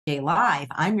Live.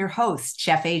 I'm your host,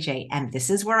 Chef AJ, and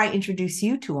this is where I introduce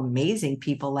you to amazing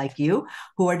people like you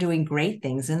who are doing great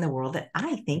things in the world that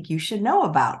I think you should know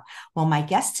about. Well, my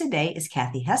guest today is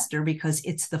Kathy Hester because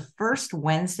it's the first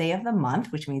Wednesday of the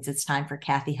month, which means it's time for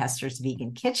Kathy Hester's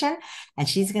Vegan Kitchen, and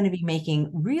she's going to be making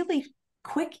really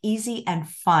quick, easy, and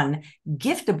fun,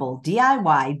 giftable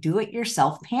DIY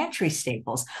do-it-yourself pantry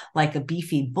staples like a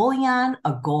beefy bouillon,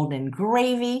 a golden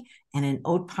gravy, and an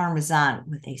oat parmesan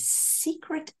with a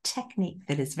secret technique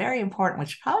that is very important,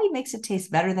 which probably makes it taste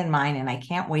better than mine, and I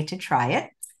can't wait to try it.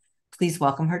 Please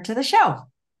welcome her to the show.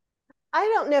 I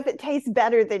don't know if it tastes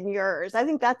better than yours. I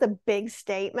think that's a big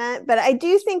statement, but I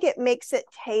do think it makes it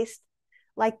taste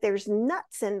like there's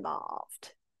nuts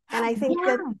involved. And I think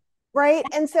that, Yeah. right?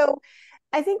 And so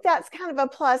I think that's kind of a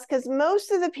plus because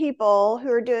most of the people who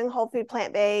are doing whole food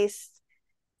plant-based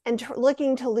and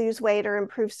looking to lose weight or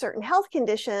improve certain health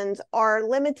conditions are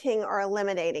limiting or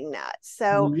eliminating nuts.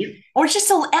 So Yep. Or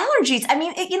just allergies. I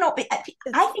mean, I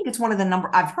think it's one of the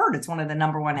I've heard it's one of the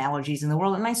number one allergies in the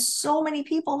world. And I so many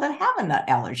people that have a nut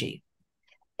allergy.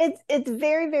 it's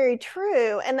very, very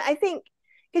true. And I think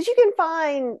because you can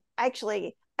find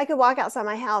actually I could walk outside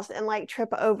my house and like trip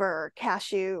over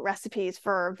cashew recipes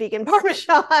for vegan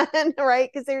parmesan, right?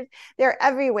 Because they're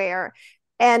everywhere.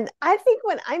 And I think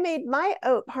when I made my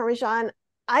oat parmesan,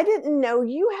 I didn't know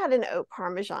you had an oat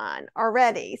parmesan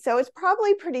already. So it's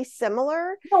probably pretty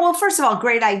similar. Well, first of all,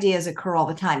 great ideas occur all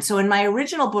the time. So in my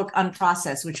original book,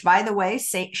 Unprocessed, which by the way,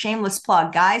 shameless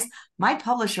plug, guys, my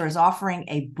publisher is offering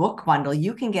a book bundle.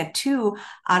 You can get 2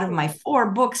 out of my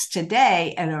 4 books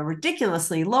today at a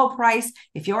ridiculously low price.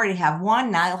 If you already have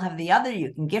one, now you'll have the other.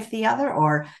 You can gift the other,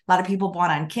 or a lot of people bought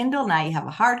on Kindle. Now you have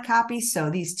a hard copy. So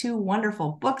these 2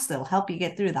 wonderful books that'll help you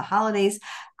get through the holidays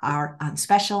are on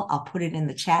special. I'll put it in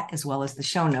the chat as well as the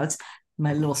show notes.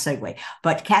 My little segue.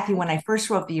 But Kathy, when I first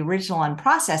wrote the original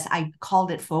Unprocessed, I called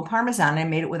it faux parmesan. I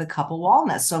made it with a couple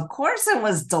walnuts. So of course it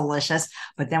was delicious.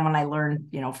 But then when I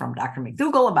learned, from Dr.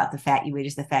 McDougall about the fat you eat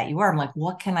is the fat you are, I'm like,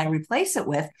 what can I replace it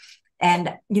with? And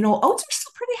oats are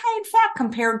still pretty high in fat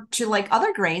compared to like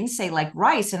other grains, say like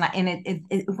rice, and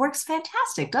it works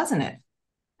fantastic, doesn't it?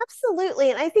 Absolutely.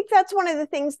 And I think that's one of the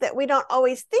things that we don't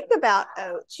always think about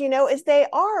oats, is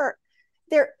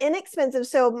they're inexpensive.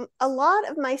 So a lot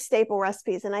of my staple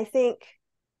recipes, and I think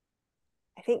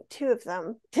 2 of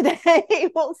them today,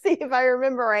 we'll see if I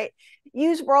remember right,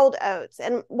 use rolled oats.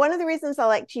 And one of the reasons I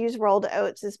like to use rolled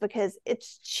oats is because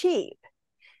it's cheap.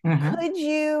 Mm-hmm. Could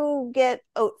you get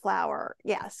oat flour?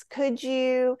 Yes. Could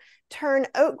you turn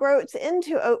oat groats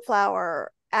into oat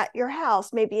flour at your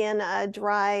house, maybe in a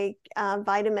dry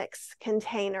Vitamix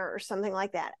container or something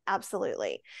like that?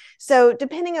 Absolutely. So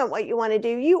depending on what you want to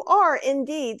do, you are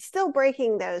indeed still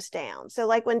breaking those down. So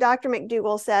like when Dr.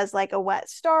 McDougall says like a wet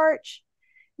starch,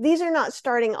 these are not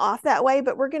starting off that way,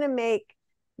 but we're going to make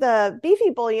the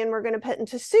beefy bouillon we're going to put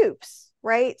into soups,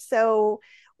 right? So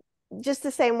just the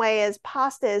same way as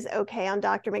pasta is okay on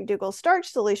Dr. McDougall's starch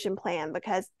solution plan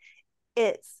because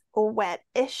it's a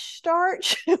wet-ish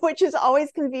starch, which is always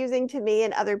confusing to me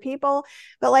and other people.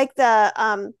 But like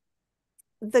the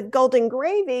golden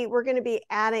gravy, we're going to be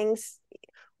adding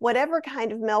whatever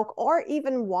kind of milk or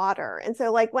even water. And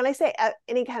so like when I say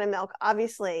any kind of milk,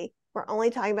 obviously we're only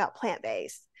talking about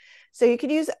plant-based. So you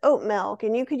could use oat milk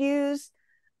and you could use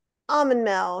almond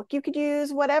milk. You could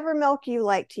use whatever milk you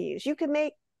like to use.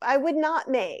 I would not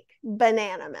make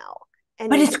banana milk. And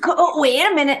But you it's could, good. Oh, wait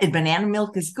a minute. Banana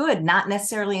milk is good, not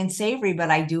necessarily in savory, but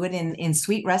I do it in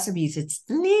sweet recipes. It's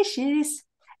delicious.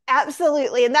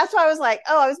 absolutely. And that's why I was like,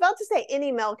 oh, I was about to say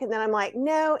any milk. And then I'm like,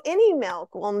 no, any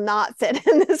milk will not fit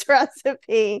in this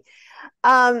recipe.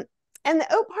 Um, and the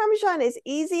oat parmesan is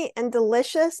easy and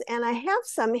delicious. And I have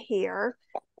some here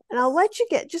and I'll let you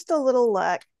get just a little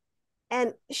look.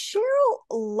 And Cheryl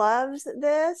loves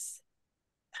this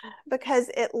because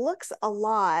it looks a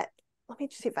lot. Let me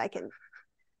just see if I can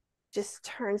just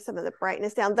turn some of the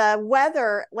brightness down. The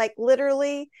weather, like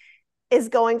literally, is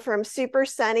going from super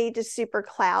sunny to super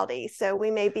cloudy. So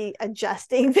we may be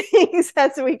adjusting things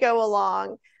as we go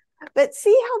along. But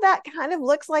see how that kind of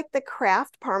looks like the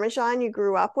Kraft Parmesan you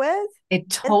grew up with? It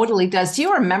And totally does. Do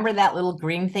you remember that little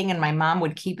green thing? And my mom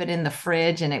would keep it in the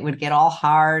fridge and it would get all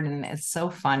hard. And it's so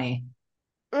funny.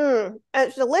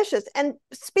 it's delicious. And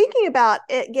speaking about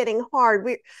it getting hard,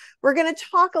 we're going to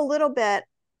talk a little bit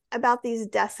about these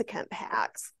desiccant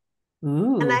packs.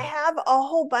 And I Ooh. have a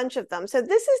whole bunch of them. So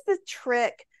this is the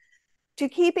trick to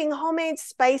keeping homemade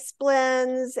spice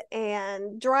blends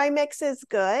and dry mixes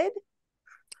good.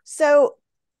 So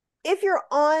if you're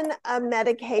on a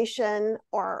medication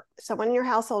or someone in your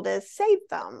household is, save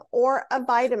them, or a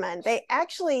vitamin. They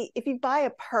actually, if you buy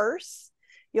a purse,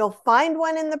 you'll find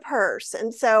one in the purse.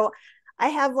 And so I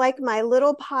have like my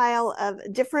little pile of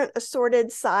different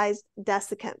assorted sized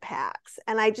desiccant packs,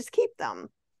 and I just keep them.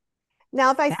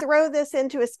 Now, if I throw this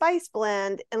into a spice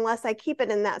blend, unless I keep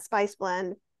it in that spice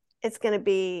blend, it's going to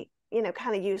be, you know,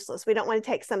 kind of useless. We don't want to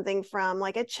take something from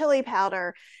like a chili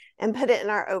powder and put it in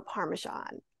our oat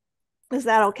Parmesan, because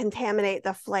that'll contaminate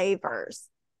the flavors.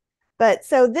 But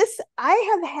so this,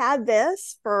 I have had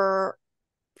this for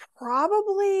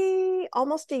probably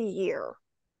almost a year.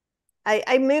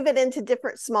 I move it into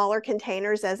different smaller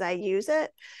containers as I use it.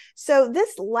 So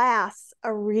this lasts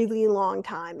a really long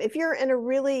time. If you're in a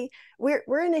really,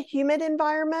 we're in a humid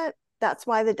environment. That's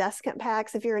why the desiccant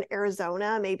packs, if you're in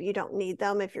Arizona, maybe you don't need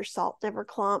them if your salt never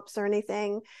clumps or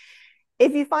anything.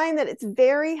 If you find that it's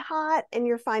very hot and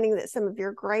you're finding that some of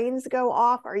your grains go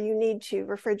off, or you need to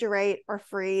refrigerate or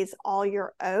freeze all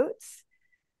your oats,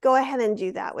 go ahead and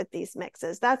do that with these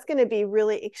mixes. That's going to be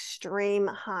really extreme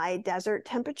high desert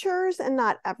temperatures, and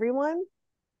not everyone.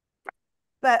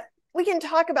 But we can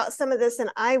talk about some of this, and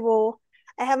I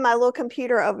have my little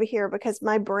computer over here because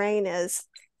my brain is,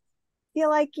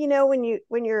 feel like, you know,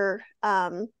 when your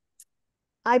iPad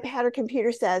or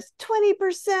computer says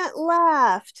 20%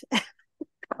 left.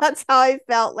 That's how I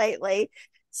felt lately.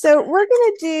 So we're going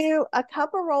to do a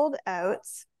cup of rolled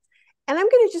oats. And I'm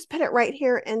going to just put it right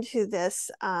here into this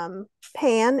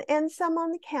pan, and some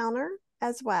on the counter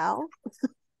as well.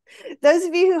 Those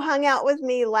of you who hung out with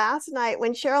me last night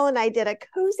when Cheryl and I did a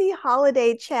cozy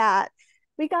holiday chat,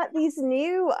 we got these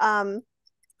new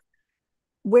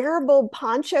wearable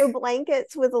poncho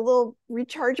blankets with a little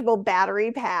rechargeable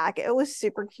battery pack. It was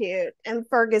super cute. And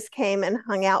Fergus came and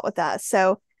hung out with us.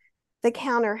 So the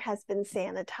counter has been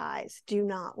sanitized. Do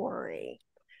not worry.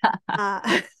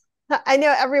 I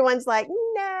know everyone's like,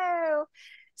 no.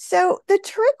 So the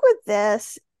trick with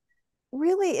this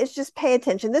really is just pay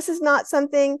attention. This is not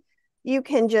something you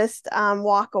can just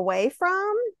walk away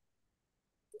from.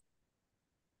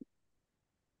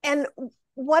 And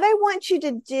what I want you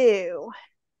to do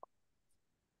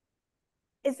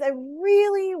is I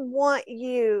really want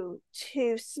you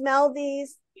to smell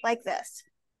these like this.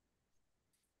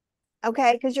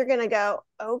 Okay, because you're going to go,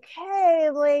 okay,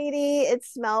 lady, it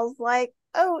smells like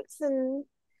oats. And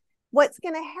what's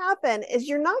going to happen is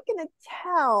you're not going to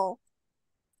tell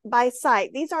by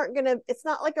sight. These aren't going to, it's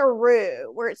not like a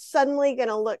roux where it's suddenly going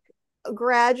to look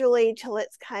gradually till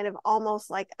it's kind of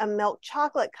almost like a milk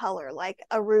chocolate color, like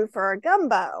a roux for a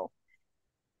gumbo.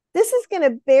 This is going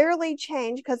to barely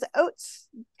change because oats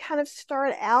kind of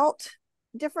start out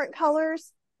different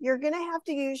colors. You're going to have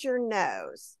to use your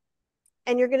nose,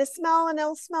 and you're going to smell, and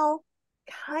it'll smell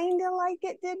kind of like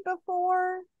it did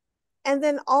before. And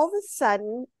then all of a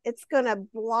sudden, it's going to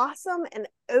blossom and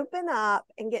open up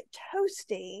and get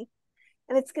toasty,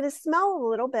 and it's going to smell a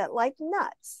little bit like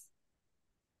nuts.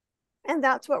 And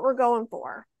that's what we're going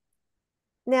for.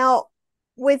 Now,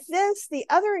 with this, the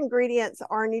other ingredients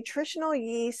are nutritional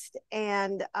yeast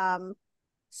and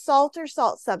salt or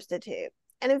salt substitute.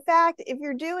 And in fact, if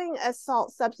you're doing a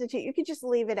salt substitute, you could just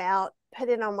leave it out, put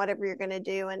it on whatever you're going to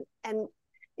do. And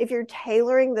if you're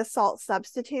tailoring the salt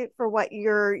substitute for what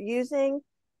you're using,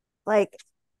 like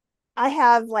I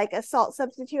have like a salt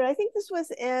substitute. I think this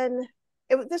was in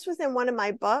one of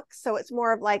my books. So it's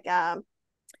more of like a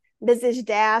Mrs.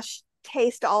 Dash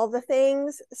taste all the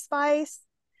things spice.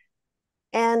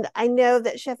 And I know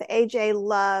that Chef AJ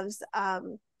loves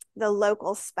the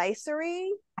local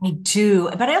spicery. I do,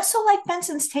 but I also like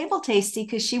Benson's Table Tasty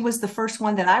because she was the first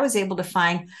one that I was able to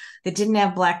find that didn't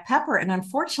have black pepper. And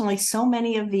unfortunately, so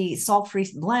many of the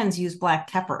salt-free blends use black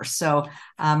pepper. So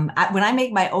when I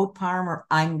make my oat parm,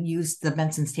 I use the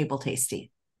Benson's Table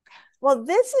Tasty. Well,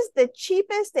 this is the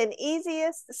cheapest and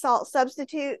easiest salt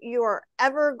substitute you are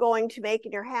ever going to make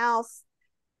in your house.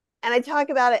 And I talk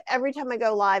about it every time I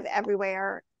go live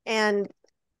everywhere. And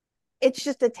it's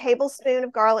just a tablespoon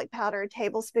of garlic powder, a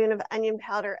tablespoon of onion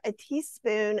powder, a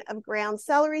teaspoon of ground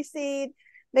celery seed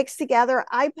mixed together.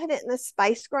 I put it in the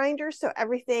spice grinder so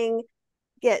everything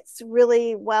gets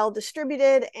really well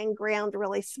distributed and ground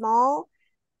really small.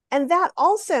 And that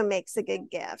also makes a good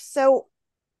gift. So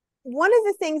one of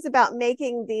the things about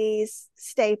making these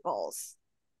staples,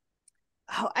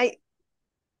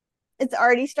 it's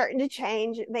already starting to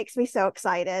change. It makes me so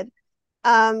excited.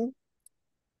 And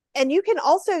you can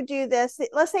also do this.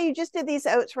 Let's say you just did these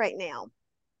oats right now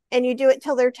and you do it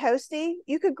till they're toasty.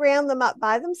 You could ground them up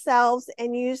by themselves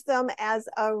and use them as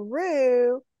a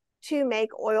roux to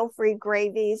make oil-free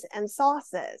gravies and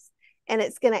sauces. And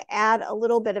it's going to add a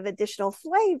little bit of additional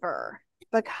flavor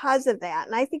because of that.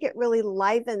 And I think it really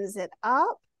livens it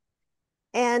up.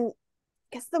 And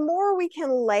because the more we can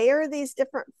layer these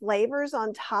different flavors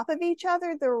on top of each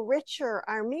other, the richer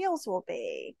our meals will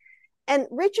be. And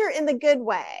richer in the good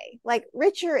way, like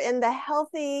richer in the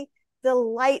healthy,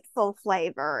 delightful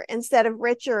flavor, instead of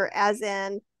richer as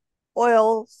in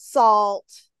oil, salt,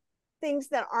 things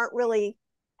that aren't really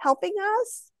helping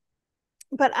us.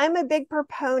 But I'm a big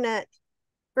proponent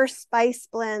for spice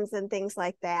blends and things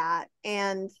like that.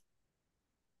 And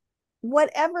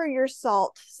whatever your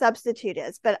salt substitute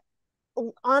is. But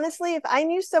honestly, if I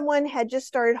knew someone had just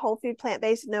started whole food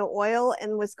plant-based, no oil,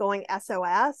 and was going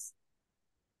SOS,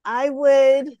 I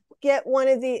would get one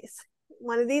of these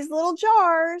little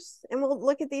jars, and we'll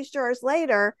look at these jars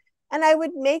later, and I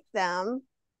would make them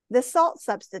the salt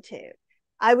substitute.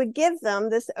 I would give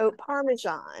them this oat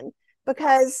Parmesan,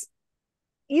 because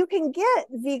you can get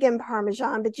vegan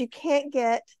Parmesan, but you can't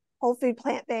get whole food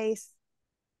plant-based,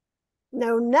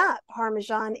 no nut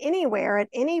Parmesan anywhere at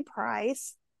any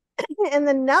price. And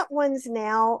the nut ones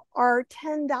now are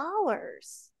 $10.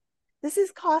 This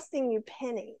is costing you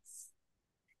pennies.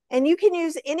 And you can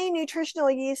use any nutritional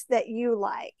yeast that you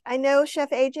like. I know, Chef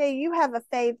AJ, you have a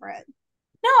favorite.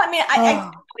 No, I mean,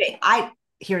 okay,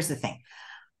 here's the thing.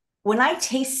 When I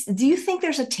taste, do you think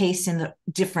there's a taste in the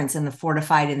difference in the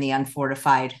fortified and the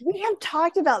unfortified? We have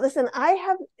talked about this, and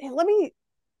I'm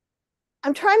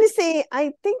trying to see,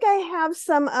 I think I have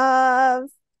some of,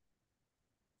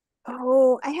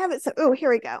 I have it. So, here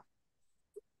we go.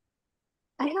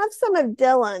 I have some of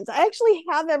Dylan's. I actually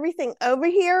have everything over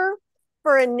here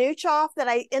for a nooch off that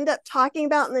I end up talking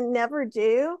about and then never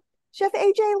do. Chef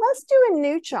AJ, let's do a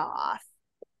nooch off.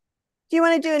 Do you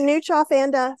want to do a nooch off,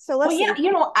 Anda? So let's yeah,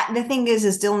 the thing is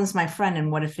Dylan's my friend,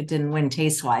 and what if it didn't win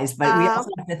taste-wise? But we also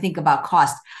have to think about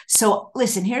cost. So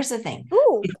listen, here's the thing.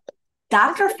 Ooh.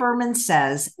 Dr. Furman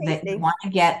says that you want to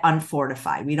get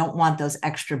unfortified. We don't want those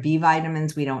extra B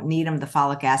vitamins. We don't need them. The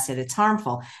folic acid, it's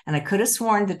harmful. And I could have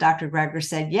sworn that Dr. Greger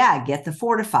said, yeah, get the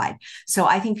fortified. So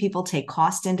I think people take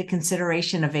cost into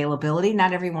consideration, availability.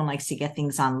 Not everyone likes to get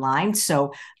things online.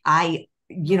 So I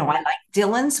like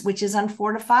Dylan's, which is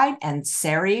unfortified, and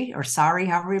Sari,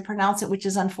 however you pronounce it, which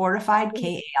is unfortified,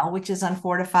 KAL, which is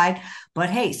unfortified. But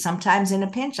hey, sometimes in a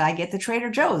pinch, I get the Trader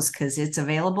Joe's because it's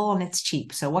available and it's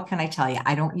cheap. So what can I tell you?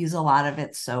 I don't use a lot of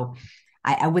it. So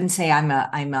I wouldn't say I'm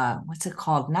a what's it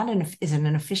called? Is it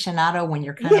an aficionado when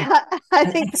you're kind of I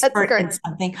think that's great. in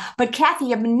something. But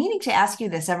Kathy, I've been meaning to ask you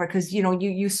this ever, because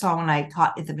you saw when I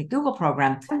taught at the McDougall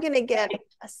program. I'm gonna get.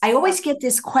 I always get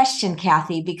this question,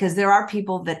 Kathy, because there are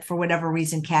people that for whatever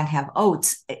reason can't have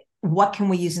oats. What can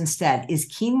we use instead? Is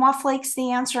quinoa flakes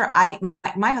the answer?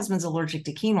 My husband's allergic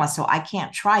to quinoa, so I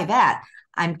can't try that.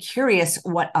 I'm curious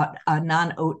what a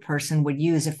non-oat person would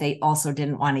use if they also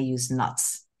didn't want to use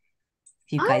nuts.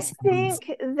 You guys think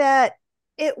that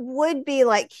it would be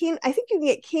like I think you can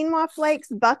get quinoa flakes,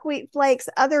 buckwheat flakes,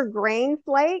 other grain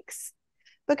flakes,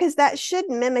 because that should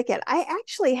mimic it. I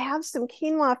actually have some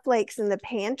quinoa flakes in the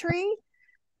pantry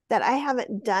that I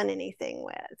haven't done anything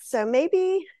with. So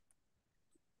maybe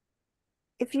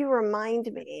if you remind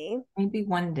me. Maybe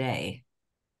one day.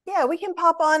 Yeah, we can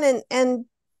pop on and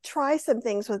try some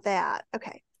things with that.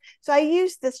 Okay. So I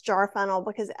use this jar funnel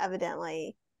because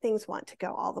evidently things want to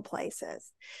go all the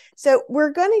places. So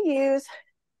we're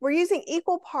using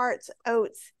equal parts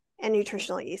oats and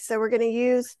nutritional yeast. So we're going to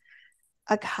use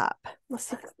a cup. Let's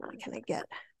see what can I get.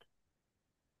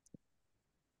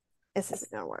 This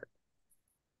isn't going to work.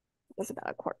 It's about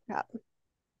a quart cup.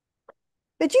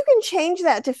 But you can change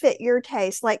that to fit your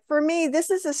taste. Like for me,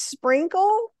 this is a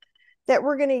sprinkle that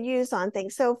we're going to use on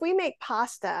things. So if we make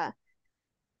pasta,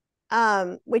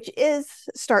 which is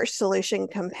starch solution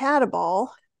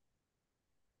compatible,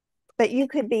 but you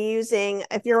could be using,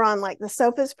 if you're on like the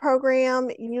Sofas program,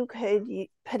 you could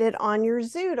put it on your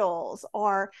zoodles,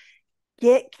 or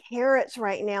get carrots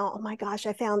right now. Oh my gosh,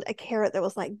 I found a carrot that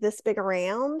was like this big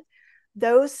around.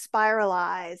 Those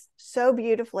spiralize so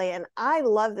beautifully. And I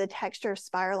love the texture of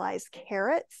spiralized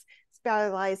carrots,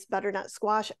 spiralized butternut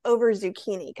squash over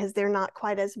zucchini, because they're not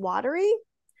quite as watery.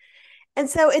 And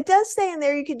so it does say in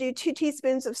there, you could do 2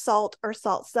 teaspoons of salt or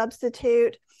salt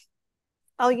substitute.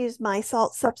 I'll use my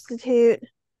salt substitute,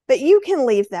 but you can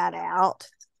leave that out.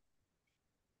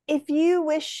 If you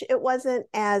wish it wasn't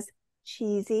as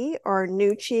cheesy or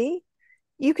noochy,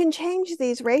 you can change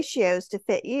these ratios to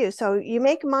fit you. So you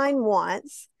make mine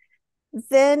once,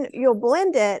 then you'll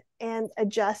blend it and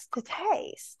adjust to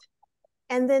taste.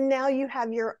 And then now you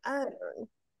have your own.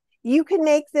 You can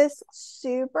make this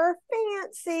super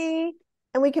fancy,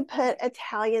 and we could put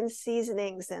Italian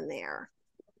seasonings in there.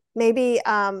 Maybe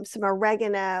some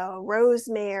oregano,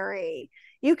 rosemary.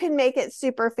 You can make it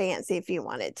super fancy if you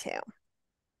wanted to.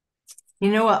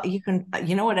 You know what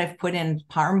you know what I've put in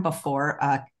parm before,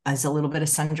 is a little bit of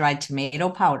sun-dried tomato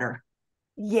powder.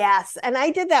 Yes. And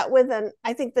I did that with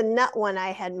I think the nut one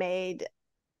I had made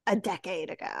a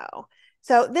decade ago.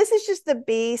 So this is just the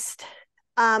Beast.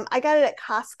 I got it at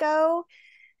Costco.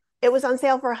 It was on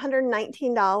sale for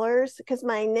 $119 because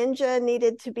my Ninja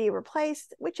needed to be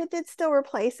replaced, which it did still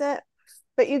replace it.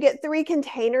 But you get 3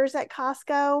 containers at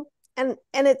Costco, and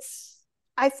it's,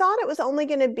 I thought it was only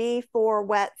going to be for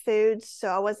wet foods, so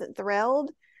I wasn't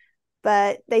thrilled.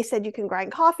 But they said you can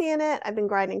grind coffee in it. I've been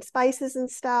grinding spices and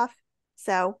stuff.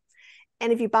 So,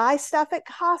 and if you buy stuff at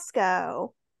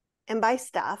Costco, and by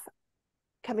stuff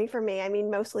coming from me, I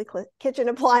mean mostly kitchen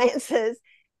appliances,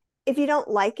 if you don't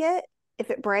like it, if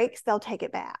it breaks, they'll take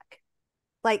it back.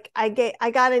 Like I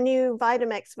got a new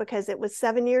Vitamix because it was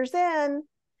 7 years in,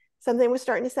 something was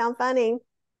starting to sound funny.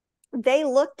 They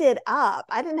looked it up.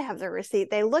 I didn't have the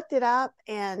receipt. They looked it up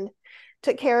and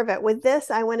took care of it. With this,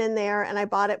 I went in there and I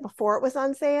bought it before it was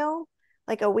on sale,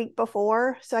 like a week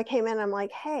before. So I came in, I'm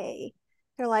like, hey,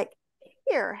 they're like,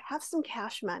 here, have some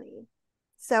cash money.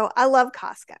 So I love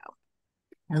Costco.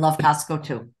 I love Costco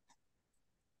too.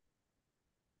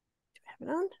 Have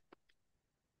it on.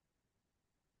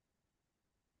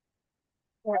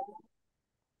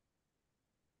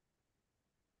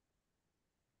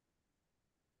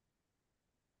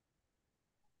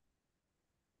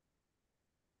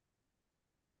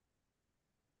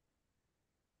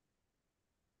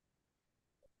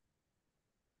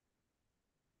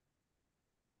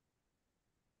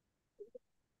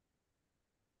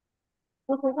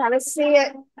 You can kind of see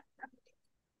it.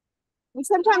 And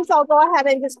sometimes I'll go ahead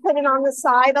and just put it on the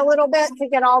side a little bit to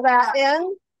get all that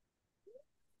in.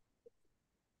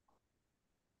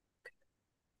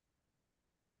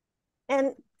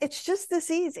 And it's just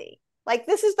this easy. Like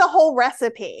this is the whole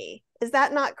recipe. Is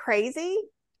that not crazy?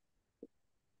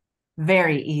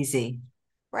 Very easy.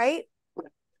 Right?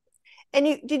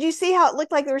 And did you see how it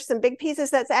looked like there were some big pieces?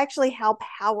 That's actually how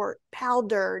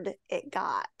powdered it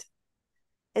got.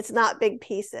 It's not big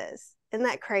pieces. Isn't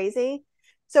that crazy?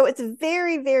 So it's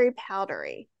very, very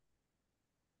powdery.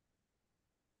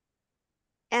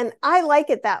 And I like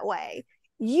it that way.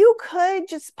 You could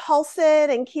just pulse it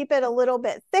and keep it a little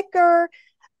bit thicker.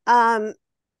 I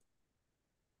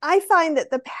find that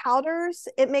the powders,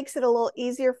 it makes it a little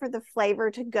easier for the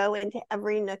flavor to go into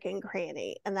every nook and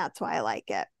cranny. And that's why I like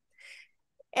it.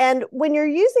 And when you're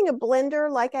using a blender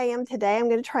like I am today, I'm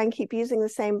going to try and keep using the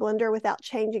same blender without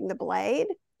changing the blade.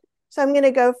 So I'm going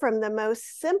to go from the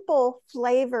most simple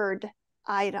flavored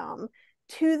item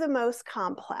to the most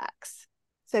complex.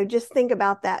 So just think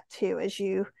about that too as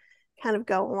you kind of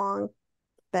go along.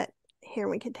 But here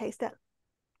we can taste it.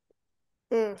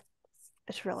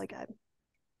 It's really good.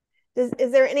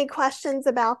 Is there any questions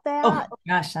about that? Oh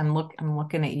gosh, I'm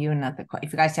looking at you and not the.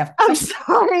 If you guys have questions,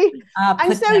 I'm sorry.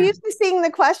 I'm so used to seeing the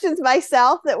questions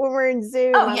myself that when we're in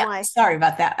Zoom, I'm like, sorry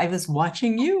about that. I was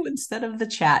watching you instead of the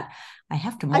chat. I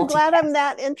have to multitask. I'm glad I'm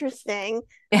that interesting.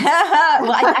 Well,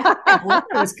 I thought that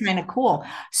blender was kind of cool.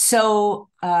 So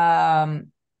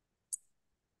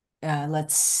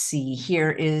let's see.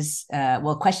 Here is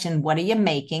question. What are you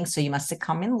making? So you must have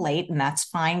come in late, and that's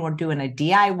fine. We're doing a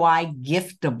DIY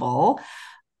giftable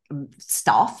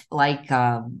stuff like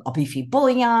a beefy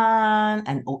bouillon,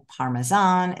 an oat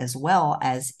Parmesan, as well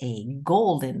as a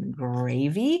golden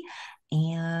gravy.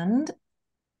 And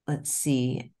let's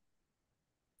see.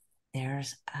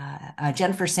 There's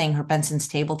Jennifer saying her Benson's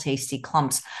table tasty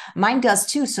clumps. Mine does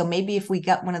too. So maybe if we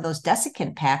got one of those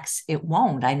desiccant packs, it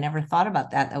won't. I never thought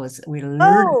about that. We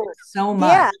learned so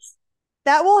much. Yes,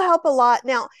 that will help a lot.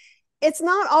 Now, it's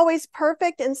not always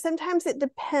perfect, and sometimes it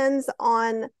depends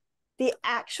on the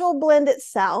actual blend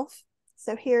itself.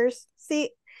 So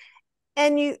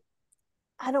and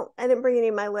I didn't bring any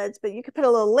of my lids, but you could put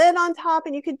a little lid on top,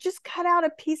 and you could just cut out a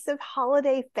piece of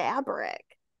holiday fabric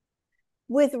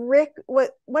with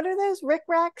what are those Rick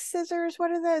Rack scissors?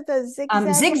 What are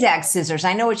the zigzag scissors?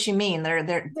 I know what you mean.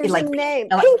 There's like a name.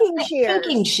 Pinking shears.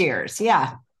 Pinking shears,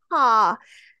 yeah.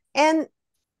 And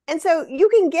so you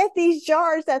can get these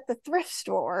jars at the thrift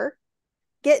store,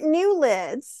 get new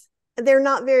lids. They're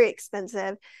not very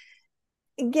expensive.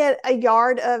 Get a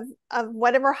yard of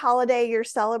whatever holiday you're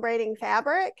celebrating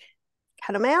fabric,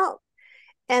 cut them out.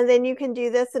 And then you can do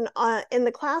this in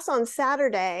the class on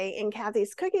Saturday in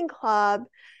Kathy's Cooking Club.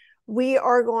 We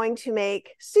are going to make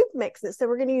soup mixes. So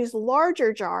we're going to use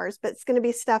larger jars, but it's going to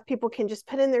be stuff people can just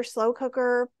put in their slow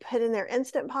cooker, put in their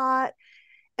Instant Pot.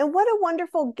 And what a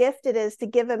wonderful gift it is to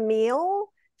give a meal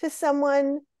to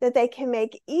someone that they can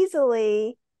make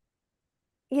easily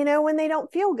when they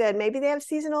don't feel good, maybe they have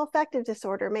seasonal affective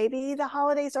disorder, maybe the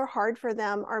holidays are hard for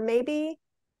them, or maybe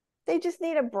they just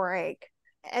need a break.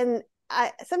 And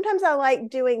sometimes I like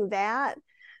doing that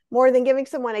more than giving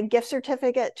someone a gift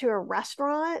certificate to a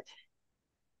restaurant,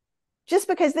 just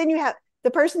because then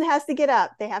the person has to get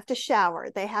up, they have to shower,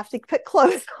 they have to put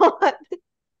clothes on.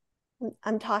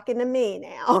 I'm talking to me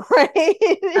now, right?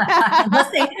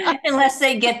 unless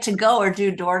they get to go or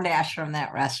do DoorDash from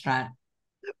that restaurant.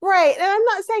 Right. And I'm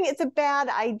not saying it's a bad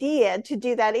idea to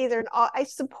do that either. And I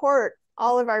support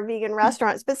all of our vegan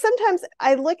restaurants, but sometimes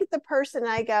I look at the person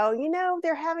and I go,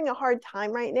 they're having a hard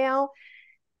time right now.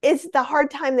 It's the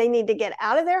hard time they need to get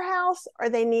out of their house, or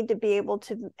they need to be able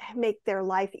to make their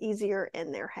life easier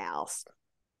in their house.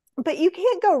 But you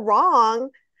can't go wrong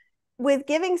with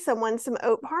giving someone some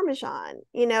oat Parmesan.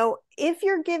 If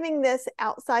you're giving this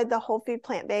outside the whole food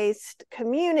plant-based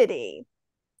community,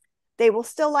 they will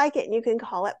still like it. And you can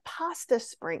call it pasta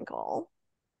sprinkle,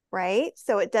 right?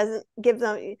 So it doesn't give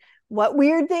them what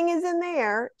weird thing is in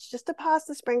there. It's just a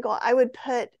pasta sprinkle. I would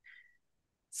put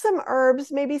some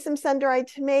herbs, maybe some sun-dried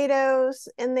tomatoes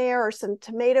in there, or some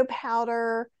tomato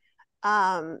powder.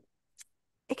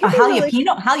 It could be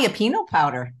jalapeno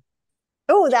powder.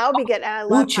 Oh, that would be good. And I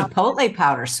love chipotle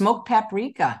powder, smoked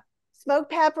paprika.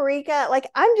 Smoked paprika. Like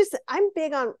I'm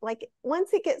big on, like,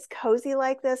 once it gets cozy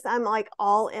like this, I'm like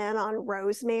all in on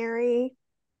rosemary.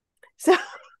 So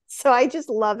I just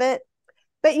love it.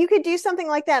 But you could do something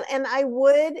like that. And I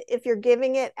would, if you're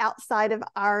giving it outside of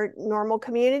our normal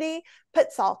community,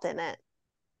 put salt in it,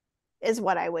 is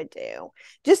what I would do,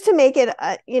 just to make it,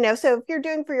 so if you're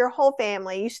doing for your whole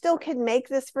family, you still can make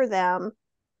this for them.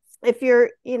 If you're,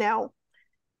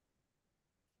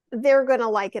 they're going to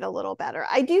like it a little better.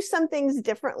 I do some things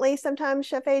differently sometimes,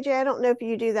 Chef AJ. I don't know if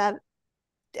you do that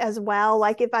as well.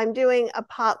 Like if I'm doing a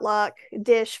potluck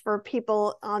dish for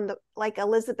people on like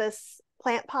Elizabeth's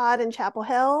plant pod in Chapel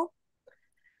Hill,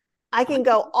 I can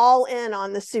go all in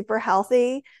on the super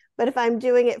healthy. But if I'm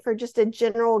doing it for just a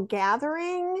general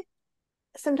gathering,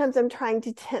 sometimes I'm trying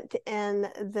to tempt in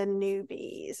the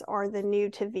newbies or the new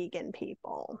to vegan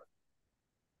people.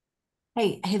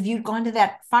 Hey, have you gone to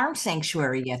that farm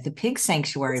sanctuary yet? The pig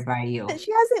sanctuary by you? She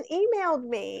hasn't emailed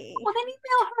me. Well, then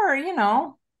email her,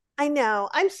 I know.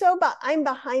 I'm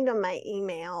behind on my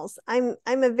emails. I'm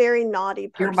a very naughty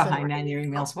person. You're behind on your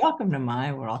emails. Welcome to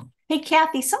my world. Hey,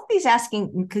 Kathy, somebody's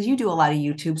asking, because you do a lot of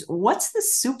YouTubes, what's the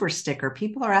super sticker?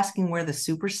 People are asking where the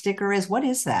super sticker is. What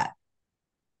is that?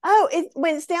 Oh,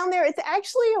 when it's down there, it's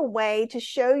actually a way to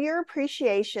show your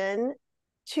appreciation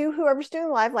to whoever's doing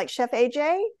live, like Chef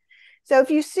AJ. So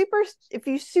if you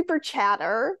super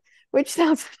chatter, which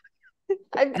sounds,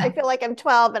 I feel like I'm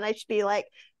 12 and I should be like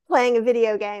playing a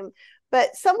video game.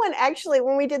 But someone actually,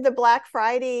 when we did the Black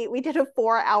Friday, we did a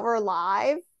 4-hour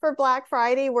live for Black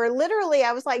Friday, where literally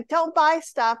I was like, don't buy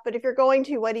stuff, but if you're going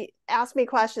to, ask me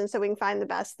questions so we can find the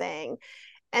best thing.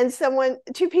 And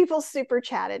two people super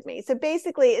chatted me. So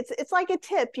basically it's like a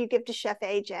tip you give to Chef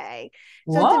AJ.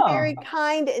 So It's a very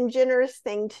kind and generous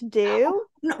thing to do.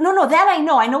 No, that I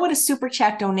know. I know what a super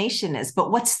chat donation is,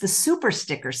 but what's the super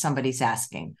sticker somebody's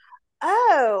asking?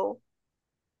 Oh,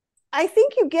 I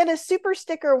think you get a super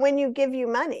sticker when you give you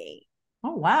money.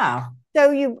 Oh, wow.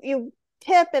 So you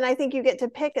tip, and I think you get to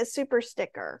pick a super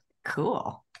sticker.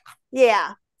 Cool.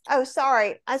 Yeah. Oh,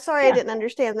 sorry. I didn't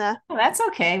understand that. Oh, that's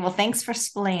okay. Well, thanks for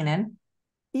explaining.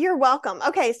 You're welcome.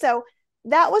 Okay, so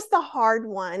that was the hard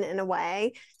one in a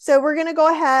way. So we're going to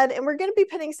go ahead and we're going to be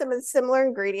putting some of the similar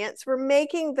ingredients. We're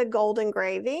making the golden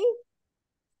gravy.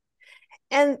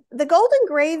 And the golden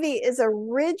gravy is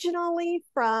originally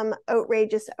from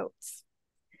Outrageous Oats.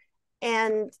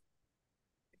 And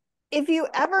if you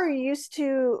ever used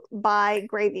to buy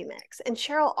gravy mix, and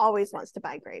Cheryl always wants to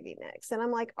buy gravy mix, and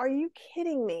I'm like, are you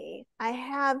kidding me? I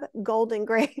have golden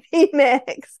gravy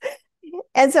mix.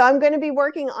 And so I'm going to be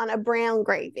working on a brown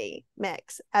gravy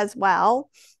mix as well.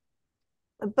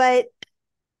 But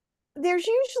there's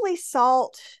usually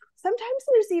salt. Sometimes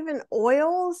there's even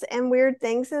oils and weird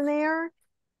things in there.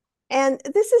 And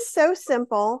this is so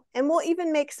simple, and we'll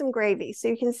even make some gravy so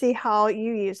you can see how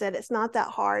you use it. It's not that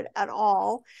hard at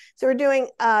all. So we're doing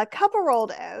a cup of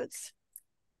rolled oats,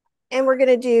 and we're going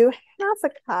to do half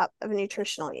a cup of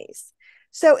nutritional yeast.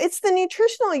 So it's the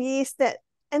nutritional yeast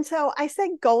and so I said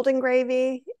golden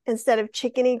gravy instead of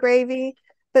chickeny gravy,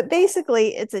 but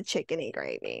basically it's a chickeny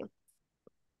gravy.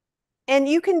 And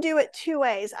you can do it two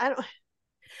ways.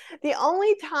 The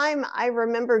only time I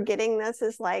remember getting this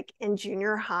is like in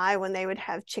junior high when they would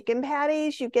have chicken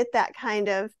patties. You get that kind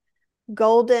of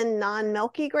golden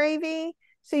non-milky gravy.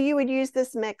 So you would use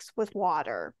this mix with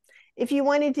water. If you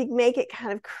wanted to make it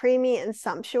kind of creamy and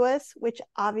sumptuous, which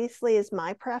obviously is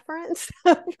my preference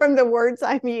from the words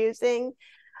I'm using,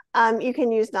 you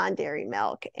can use non-dairy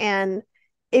milk. And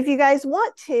if you guys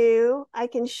want to, I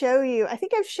can show you. I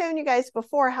think I've shown you guys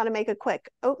before how to make a quick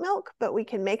oat milk, but we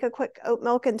can make a quick oat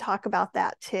milk and talk about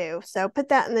that too. So put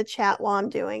that in the chat while I'm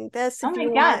doing this. Oh my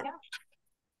God.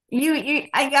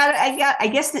 I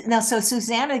guess that now, so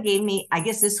Susanna gave me, I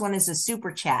guess this one is a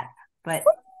super chat, but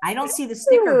I don't see the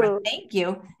sticker, but thank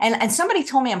you. And somebody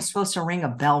told me I'm supposed to ring a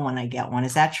bell when I get one.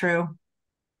 Is that true?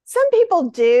 Some people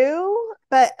do,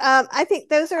 but I think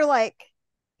those are like,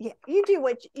 yeah, you do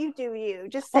what you do. You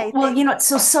just say, well, you know,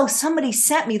 so somebody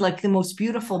sent me like the most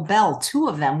beautiful bell, two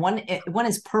of them. One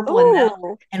is purple and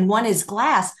metal, and one is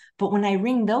glass. But when I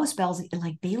ring those bells, it,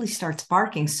 like Bailey starts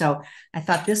barking. So I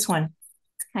thought this one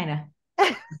kind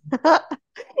of.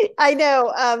 I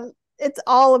know. It's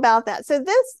all about that. So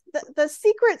the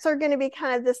secrets are going to be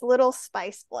kind of this little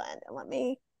spice blend. And let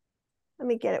me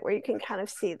get it where you can kind of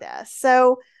see this.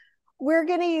 So we're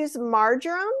going to use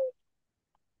marjoram.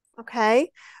 Okay.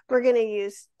 We're going to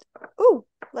use,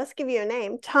 let's give you a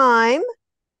name. Thyme,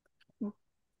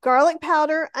 garlic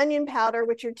powder, onion powder,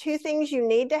 which are two things you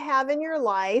need to have in your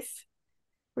life.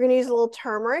 We're going to use a little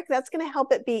turmeric. That's going to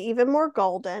help it be even more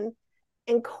golden.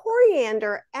 And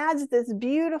coriander adds this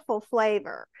beautiful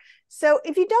flavor. So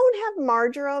if you don't have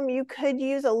marjoram, you could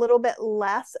use a little bit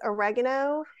less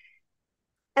oregano.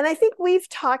 And I think we've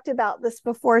talked about this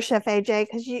before, Chef AJ,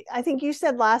 because I think you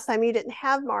said last time you didn't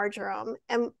have marjoram.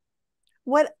 And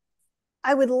what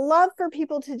I would love for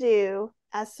people to do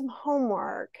as some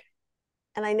homework,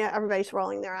 and I know everybody's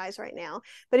rolling their eyes right now,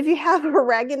 but if you have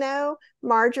oregano,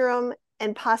 marjoram,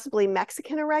 and possibly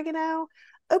Mexican oregano,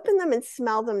 open them and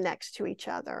smell them next to each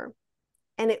other.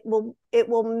 And it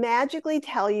will magically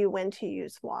tell you when to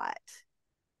use what.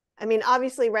 I mean,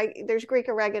 obviously, there's Greek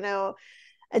oregano,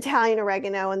 Italian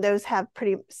oregano, and those have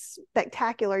pretty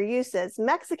spectacular uses.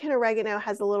 Mexican oregano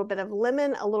has a little bit of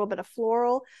lemon, a little bit of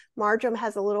floral. Marjoram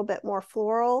has a little bit more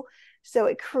floral. So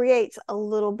it creates a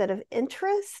little bit of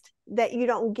interest that you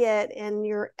don't get in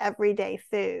your everyday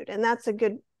food. And that's a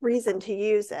good reason to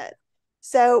use it.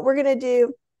 So we're going to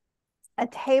do a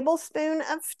tablespoon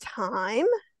of thyme.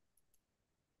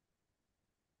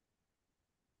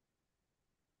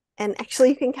 And actually,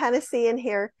 you can kind of see in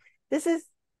here, this is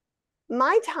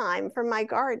my thyme from my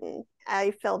garden.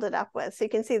 I filled it up with. So you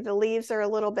can see the leaves are a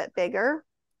little bit bigger.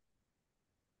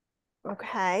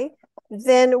 Okay.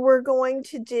 Then we're going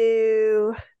to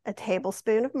do a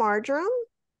tablespoon of marjoram.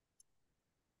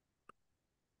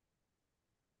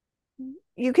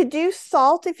 You could do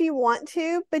salt if you want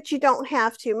to, but you don't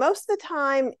have to. Most of the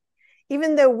time,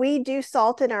 even though we do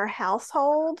salt in our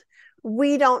household,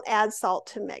 we don't add salt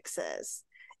to mixes.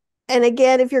 And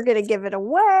again, if you're going to give it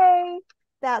away,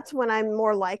 that's when I'm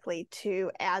more likely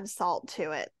to add salt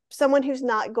to it. Someone who's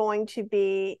not going to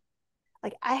be,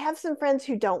 like, I have some friends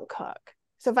who don't cook.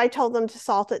 So if I told them to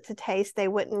salt it to taste, they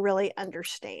wouldn't really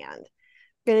understand.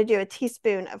 I'm going to do a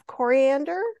teaspoon of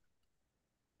coriander.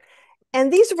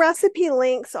 And these recipe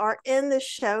links are in the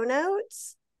show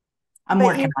notes. I'm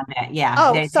working on that. Yeah.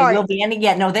 Oh, sorry. They will be. And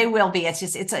yeah, no, they will be. It's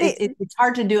just, it's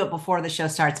hard to do it before the show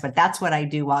starts, but that's what I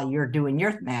do while you're doing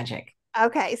your magic.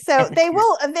 Okay. So they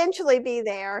will eventually be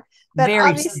there, but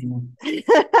very soon.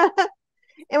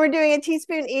 And we're doing a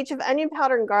teaspoon each of onion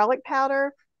powder and garlic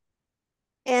powder.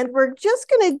 And we're just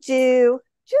going to do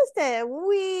just a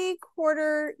wee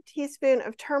quarter teaspoon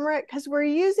of turmeric because we're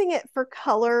using it for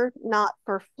color, not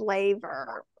for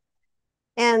flavor.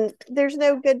 And there's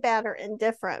no good, bad, or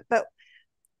indifferent. But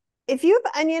if you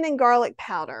have onion and garlic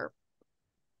powder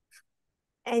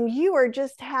and you are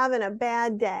just having a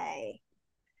bad day,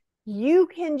 you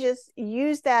can just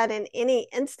use that in any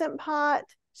Instant Pot,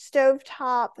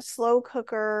 stovetop, slow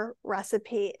cooker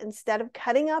recipe instead of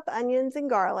cutting up onions and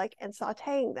garlic and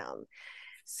sauteing them.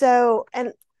 So,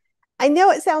 and I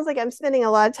know it sounds like I'm spending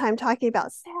a lot of time talking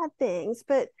about sad things,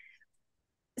 but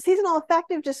seasonal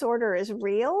affective disorder is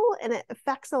real and it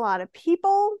affects a lot of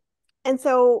people. And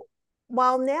so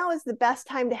while now is the best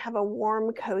time to have a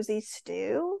warm, cozy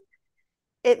stew,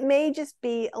 it may just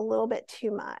be a little bit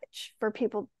too much for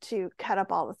people to cut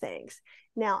up all the things.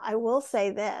 Now, I will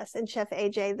say this, and Chef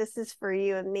AJ, this is for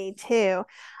you and me too.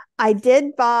 I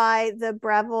did buy the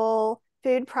Breville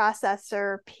food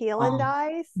processor peel and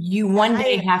dice. You one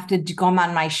day have to come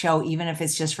on my show, even if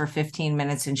it's just for 15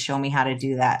 minutes, and show me how to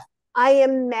do that. I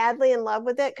am madly in love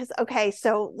with it because, okay,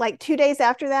 so like 2 days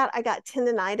after that, I got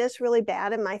tendonitis really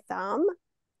bad in my thumb,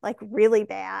 like really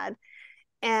bad.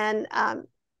 And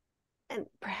and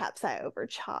perhaps I over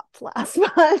chopped last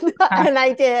month. And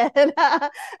I did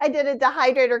a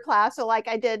dehydrator class. So like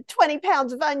I did 20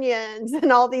 pounds of onions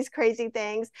and all these crazy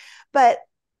things. But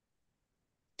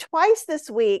twice this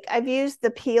week, I've used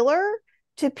the peeler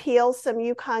to peel some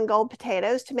Yukon Gold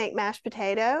potatoes to make mashed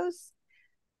potatoes.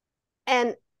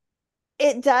 And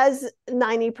it does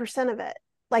 90% of it.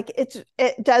 Like it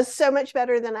does so much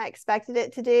better than I expected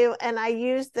it to do. And I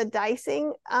used the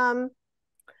dicing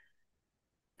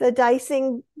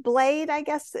blade, I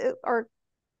guess, or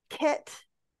kit,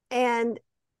 and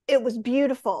it was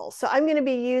beautiful. So I'm going to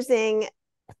be using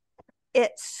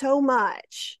it so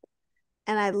much,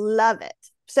 and I love it.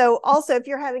 So also, if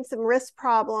you're having some wrist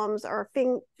problems or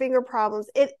finger problems,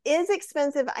 it is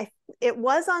expensive. It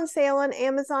was on sale on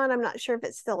Amazon. I'm not sure if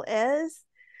it still is.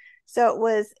 So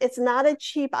it's not a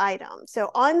cheap item.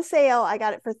 So on sale, I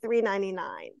got it for $3.99.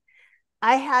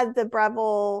 I had the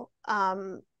Breville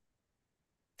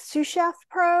Sous Chef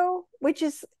Pro, which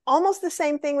is almost the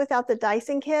same thing without the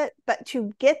dicing kit, but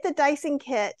to get the dicing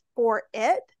kit for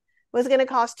it was going to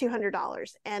cost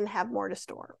 $200 and have more to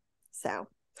store.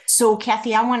 So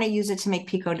Kathy, I want to use it to make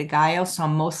pico de gallo. So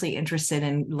I'm mostly interested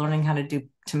in learning how to do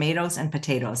tomatoes and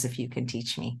potatoes, if you can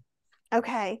teach me.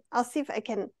 Okay. I'll see if I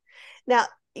can. Now,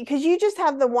 because you just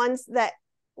have the ones that,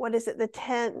 what is it? The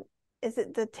 10, is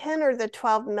it the 10 or the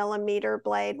 12 millimeter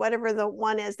blade, whatever the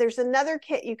one is. There's another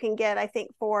kit you can get, I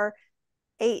think, for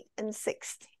 8 and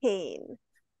 16,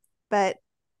 but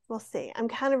we'll see. I'm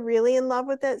kind of really in love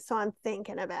with it, so I'm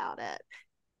thinking about it.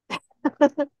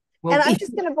 Well, and I'm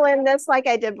just going to blend this like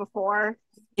I did before.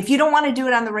 If you don't want to do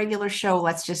it on the regular show,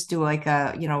 let's just do like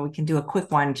we can do a quick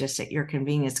one just at your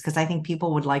convenience, because I think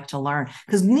people would like to learn,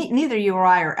 because neither you or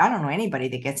I, or I don't know anybody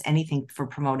that gets anything for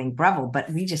promoting Breville,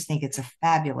 but we just think it's a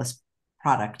fabulous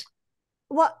product.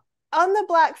 Well, on the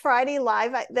Black Friday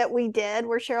live that we did,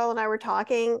 where Cheryl and I were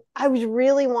talking, I was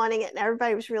really wanting it, and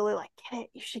everybody was really like, get it,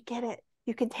 you should get it.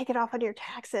 You can take it off on your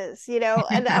taxes,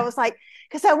 and I was like,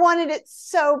 because I wanted it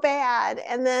so bad.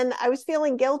 And then I was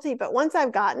feeling guilty, but once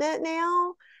I've gotten it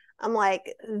now, I'm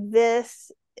like,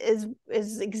 this is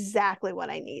exactly what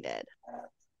I needed.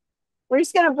 We're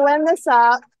just going to blend this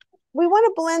up. We want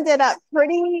to blend it up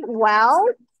pretty well.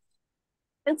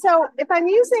 And so if I'm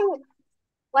using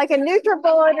like a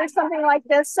NutriBullet or something like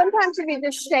this, sometimes if you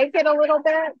just shake it a little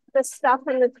bit, the stuff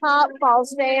in the top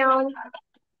falls down.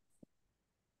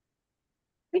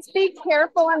 Just be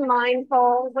careful and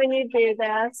mindful when you do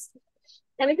this.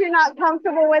 And if you're not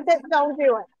comfortable with it, don't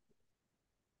do it.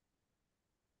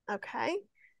 Okay.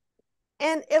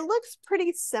 And it looks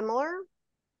pretty similar,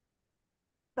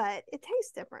 but it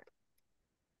tastes different.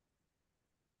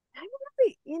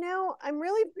 I'm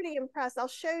really pretty impressed. I'll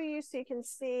show you so you can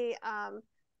see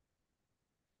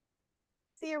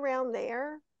around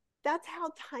there. That's how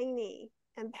tiny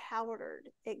and powdered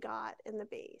it got in the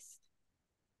Beast,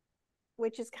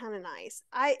 which is kind of nice.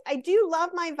 I do love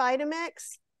my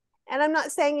Vitamix, and I'm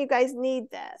not saying you guys need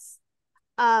this,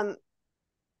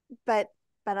 but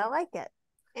I like it.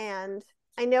 And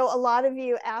I know a lot of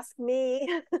you ask me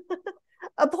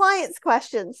appliance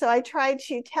questions, so I try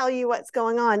to tell you what's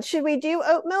going on. Should we do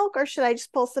oat milk, or should I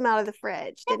just pull some out of the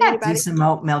fridge? Did anybody do some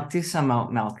oat milk? Do some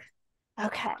oat milk.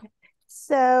 Okay,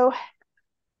 so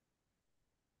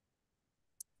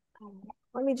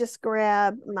let me just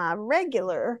grab my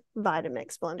regular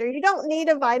Vitamix blender. You don't need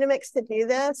a Vitamix to do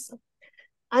this.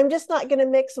 I'm just not going to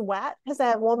mix wet because I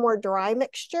have one more dry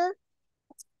mixture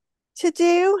to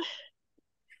do.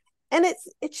 And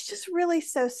it's just really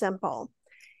so simple.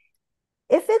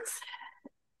 If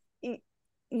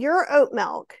your oat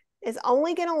milk is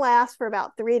only going to last for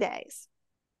about 3 days,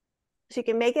 so you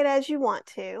can make it as you want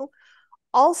to.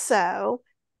 Also,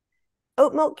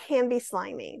 oat milk can be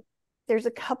slimy. There's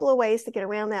a couple of ways to get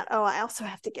around that. Oh, I also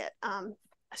have to get a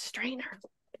strainer.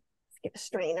 Let's get a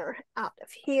strainer out of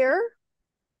here,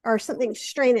 or something to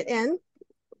strain it in.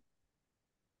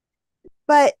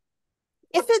 But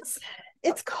if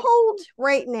it's cold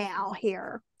right now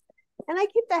here, and I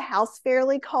keep the house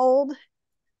fairly cold,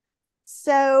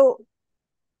 so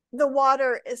the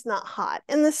water is not hot.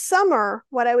 In the summer,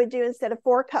 what I would do, instead of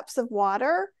 4 cups of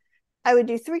water, I would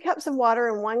do 3 cups of water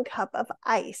and 1 cup of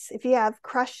ice. If you have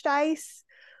crushed ice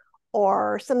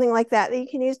or something like that you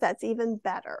can use, that's even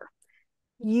better.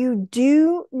 You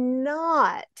do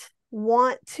not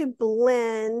want to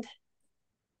blend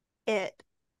it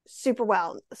super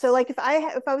well. So like if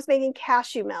I was making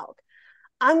cashew milk,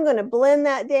 I'm going to blend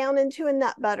that down into a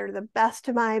nut butter the best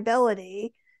of my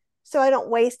ability, so I don't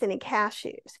waste any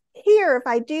cashews. Here, if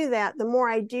I do that, the more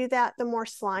I do that, the more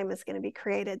slime is going to be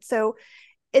created. So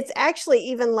it's actually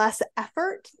even less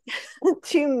effort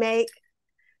to make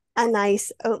a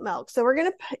nice oat milk. So we're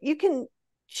going to, you can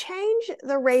change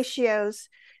the ratios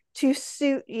to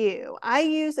suit you. I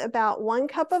use about 1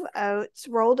 cup of oats,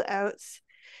 rolled oats.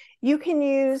 You can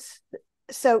use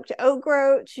soaked oat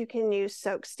groats. You can use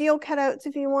soaked steel cut oats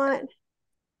if you want.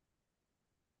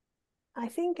 I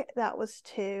think that was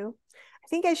 2. I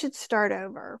think I should start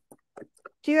over.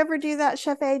 Do you ever do that,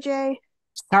 Chef AJ?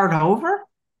 Start over?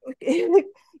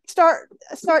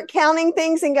 start counting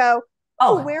things and go,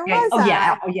 oh, where okay. was I?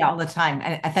 Yeah. Oh, yeah. All the time.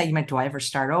 I thought you meant, do I ever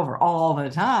start over? All the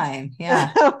time.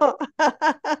 Yeah.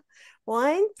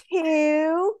 1,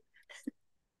 2,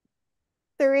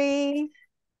 3,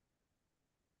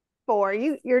 4.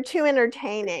 You're too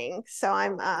entertaining, so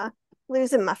I'm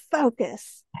losing my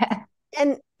focus.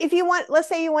 And if you want, let's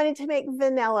say you wanted to make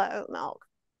vanilla oat milk,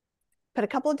 put a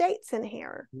couple of dates in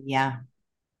here. Yeah.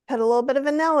 Put a little bit of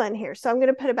vanilla in here. So I'm going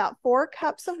to put about 4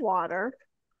 cups of water.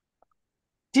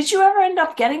 Did you ever end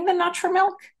up getting the Nutra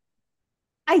milk?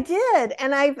 I did,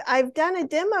 and I've done a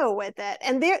demo with it.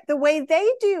 And the way they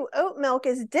do oat milk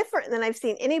is different than I've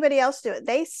seen anybody else do it.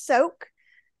 They soak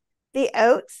the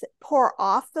oats, pour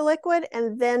off the liquid,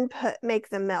 and then make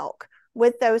the milk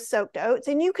with those soaked oats.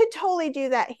 And you could totally do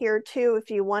that here too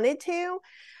if you wanted to.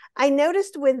 I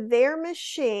noticed with their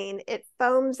machine, it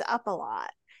foams up a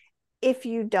lot if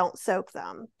you don't soak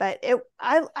them. But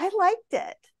I liked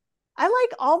it. I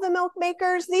like all the milk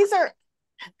makers. These are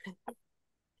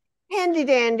handy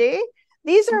dandy.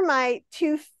 These are my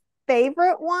 2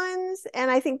 favorite ones,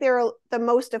 and I think they're the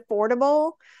most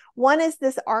affordable. One is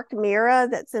this Arc Mira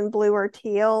that's in blue or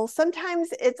teal. Sometimes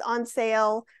it's on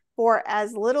sale for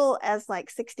as little as like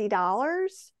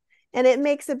 $60, and it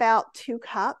makes about 2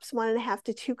 cups, 1.5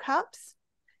 to 2 cups,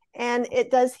 and it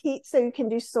does heat, so you can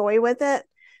do soy with it.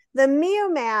 The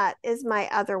Meomat is my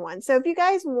other one. So if you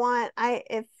guys want, I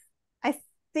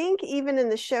think even in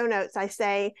the show notes I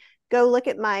say go look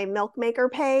at my milk maker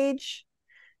page.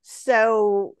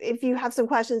 So if you have some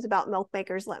questions about milk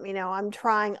makers, let me know. I'm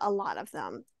trying a lot of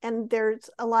them, and there's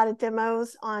a lot of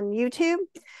demos on YouTube.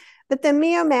 But the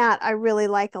Meomat I really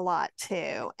like a lot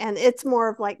too, and it's more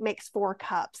of like makes 4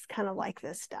 cups, kind of like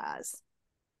this does.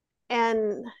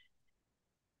 And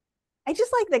I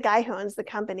just like the guy who owns the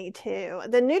company too.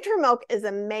 The Nutrimilk is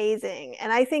amazing,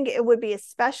 and I think it would be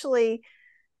especially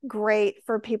great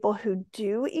for people who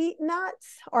do eat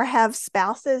nuts or have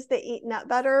spouses that eat nut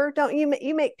butter. Don't you?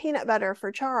 You make peanut butter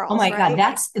for Charles? Oh my right? God,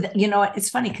 that's, you know what?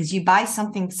 It's funny because you buy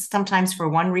something sometimes for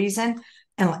one reason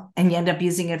and you end up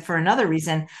using it for another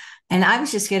reason. And I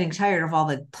was just getting tired of all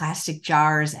the plastic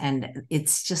jars, and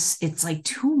it's like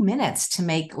 2 minutes to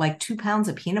make like 2 pounds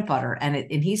of peanut butter. And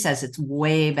he says it's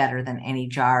way better than any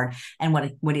jar. And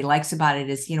what he likes about it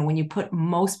is, you know, when you put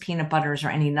most peanut butters or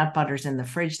any nut butters in the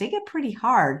fridge, they get pretty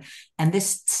hard. And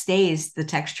this stays the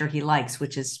texture he likes,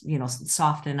 which is, you know,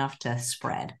 soft enough to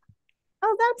spread.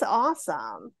 Oh, that's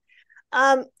awesome.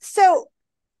 So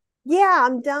yeah,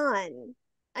 I'm done.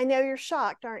 I know you're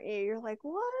shocked, aren't you? You're like,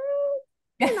 what?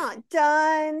 You're not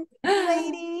done,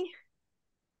 lady.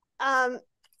 And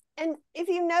if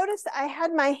you notice, I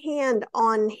had my hand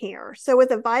on here. So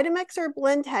with a Vitamix or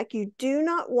Blendtec, you do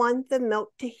not want the milk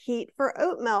to heat for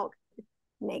oat milk. It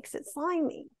makes it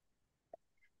slimy.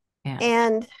 Yeah.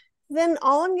 And then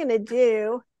all I'm going to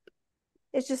do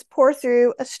is just pour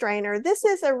through a strainer. This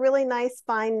is a really nice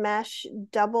fine mesh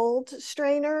doubled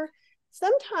strainer.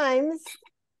 Sometimes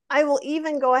I will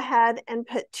even go ahead and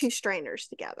put 2 strainers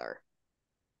together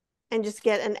and just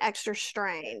get an extra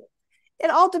strain. It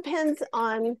all depends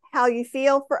on how you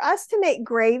feel. For us to make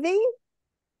gravy,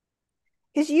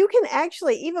 because you can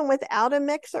actually, even without a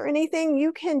mix or anything,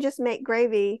 you can just make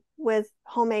gravy with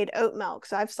homemade oat milk.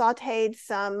 So I've sauteed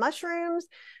some mushrooms,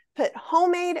 put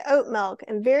homemade oat milk,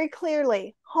 and very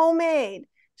clearly, homemade.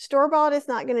 Store-bought is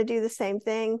not going to do the same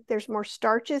thing. There's more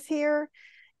starches here.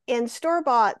 In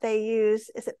store-bought, they use,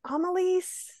 is it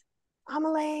amylase?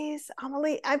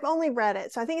 I've only read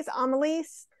it. So I think it's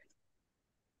amylase,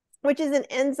 which is an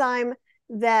enzyme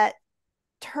that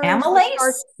turns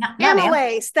Amylase?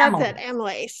 Amylase, that's amylase.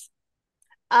 it,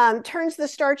 amylase. Turns the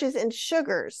starches into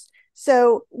sugars.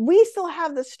 So we still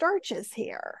have the starches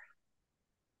here.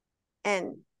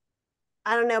 And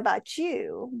I don't know about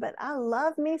you, but I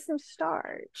love me some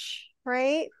starch,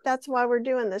 right? That's why we're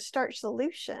doing the starch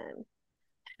solution.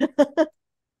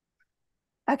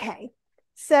 Okay,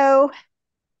 so,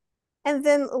 and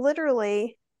then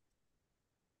literally,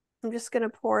 I'm just going to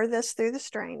pour this through the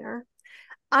strainer.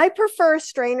 I prefer a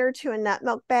strainer to a nut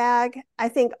milk bag. I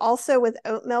think also with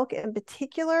oat milk in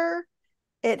particular,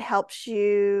 it helps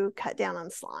you cut down on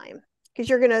slime because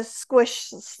you're going to squish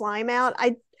slime out.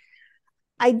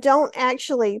 I don't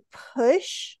actually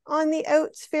push on the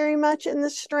oats very much in the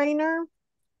strainer.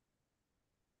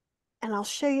 And I'll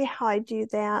show you how I do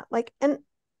that. Like, and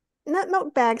nut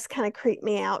milk bags kind of creep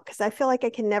me out because I feel like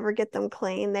I can never get them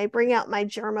clean. They bring out my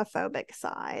germophobic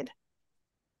side.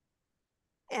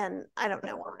 And I don't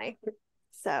know why.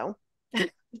 So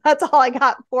that's all I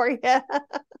got for you.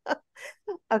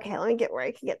 Okay, let me get where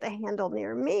I can get the handle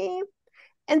near me.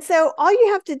 And so all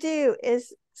you have to do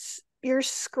is you're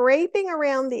scraping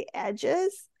around the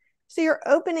edges. So you're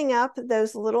opening up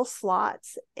those little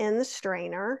slots in the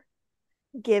strainer,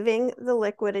 giving the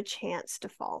liquid a chance to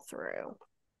fall through.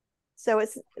 So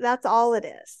that's all it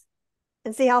is.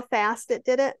 And see how fast it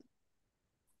did it?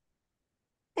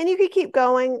 And you could keep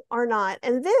going or not.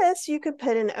 And this, you could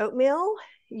put in oatmeal.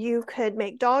 You could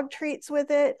make dog treats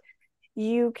with it.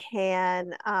 You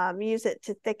can use it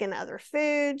to thicken other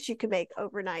foods. You could make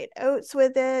overnight oats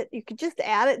with it. You could just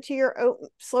add it to your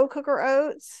slow cooker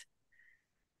oats.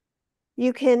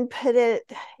 You can put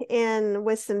it in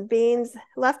with some beans,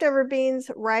 leftover beans,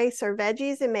 rice, or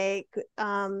veggies, and make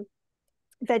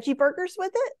veggie burgers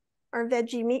with it, or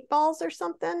veggie meatballs or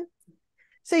something.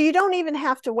 So you don't even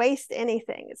have to waste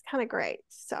anything. It's kind of great.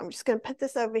 So I'm just going to put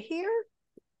this over here.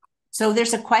 So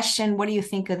there's a question. What do you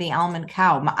think of the almond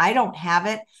cow? I don't have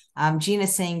it.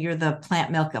 Gina's saying you're the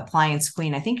plant milk appliance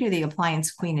queen. I think you're the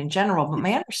appliance queen in general, but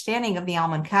my understanding of the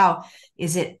almond cow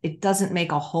is it doesn't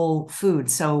make a whole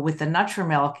food. So with the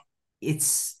Nutri-Milk,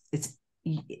 it's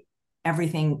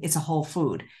everything. It's a whole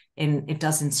food, and it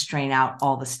doesn't strain out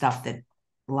all the stuff that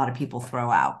a lot of people throw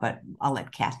out. But I'll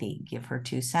let Kathy give her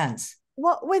 2 cents.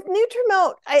 Well, with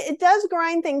Nutri-Milk, it does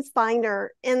grind things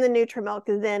finer in the Nutri-Milk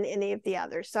than any of the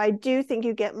others. So I do think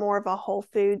you get more of a whole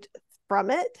food from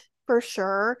it, for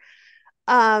sure.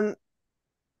 The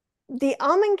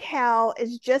almond cow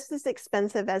is just as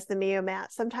expensive as the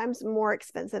Mio-Mat, sometimes more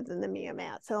expensive than the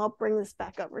Mio-Mat. So I'll bring this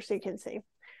back over so you can see.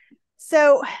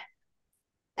 So,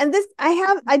 and this,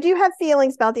 I do have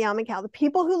feelings about the almond cow. The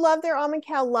people who love their almond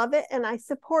cow love it, and I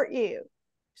support you.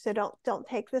 So don't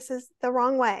take this as the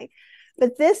wrong way.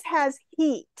 But this has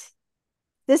heat.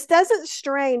 This doesn't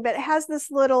strain, but it has this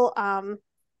little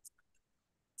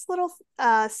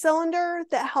cylinder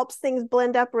that helps things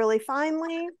blend up really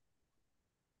finely.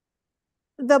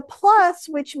 The plus,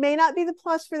 which may not be the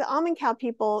plus for the almond cow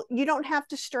people, you don't have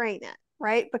to strain it,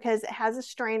 right? Because it has a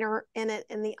strainer in it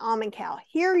in the almond cow.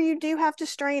 Here you do have to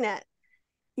strain it.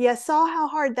 You saw how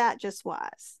hard that just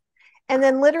was. And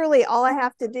then literally all I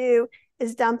have to do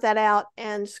is dump that out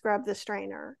and scrub the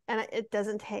strainer. And it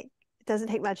doesn't take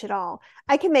much at all.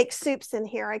 I can make soups in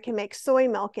here. I can make soy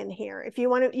milk in here. If you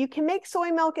want to, you can make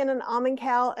soy milk in an almond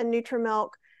cow, a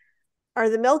Nutri-Milk, or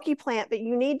the Milky Plant, but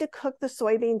you need to cook the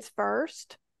soybeans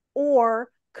first or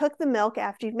cook the milk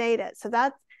after you've made it. So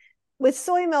that's, with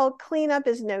soy milk, cleanup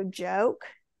is no joke.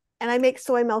 And I make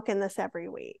soy milk in this every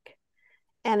week.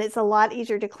 And it's a lot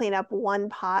easier to clean up one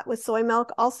pot with soy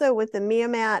milk. Also with the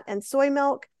Mio-Mat and soy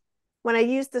milk, when I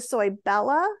use the soy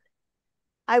Bella,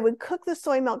 I would cook the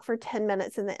soy milk for 10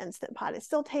 minutes in the Instant Pot. It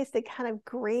still tasted kind of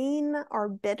green or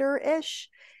bitter-ish.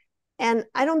 And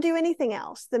I don't do anything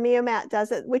else. The Mio-Mat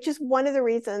does it, which is one of the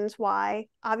reasons why,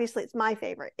 obviously, it's my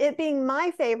favorite. It being my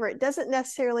favorite doesn't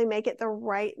necessarily make it the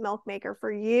right milk maker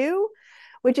for you,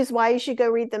 which is why you should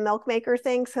go read the milk maker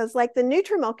things. Because like the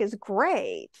Nutri-Milk is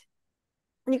great.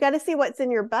 You got to see what's in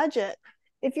your budget.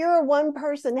 If you're a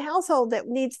one-person household that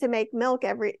needs to make milk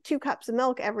 2 cups of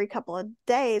milk every couple of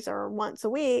days or once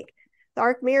a week, the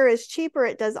Arc Mirror is cheaper.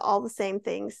 It does all the same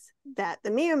things that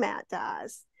the Mio-Mat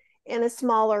does in a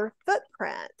smaller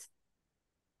footprint.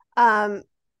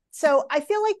 So I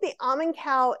feel like the almond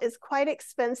cow is quite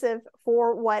expensive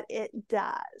for what it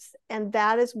does. And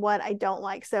that is what I don't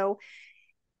like. So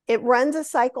it runs a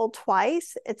cycle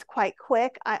twice. It's quite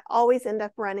quick. I always end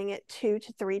up running it 2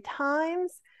 to 3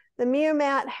 times. The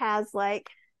Mio-Mat has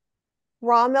like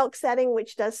raw milk setting,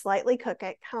 which does slightly cook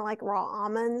it, kind of like raw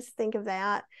almonds. Think of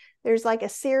that. There's like a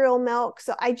cereal milk.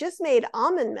 So I just made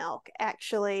almond milk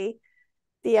actually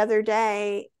the other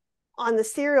day on the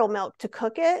cereal milk to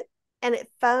cook it, and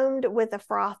it foamed with a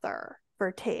frother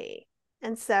for tea.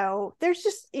 And so there's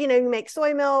just, you make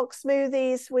soy milk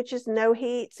smoothies, which is no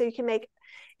heat. So you can make,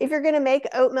 if you're going to make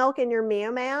oat milk in your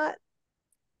Mio-Mat,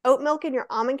 oat milk in your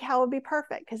almond cow would be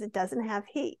perfect because it doesn't have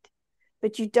heat.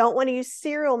 But you don't want to use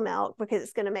cereal milk because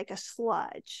it's going to make a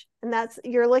sludge. And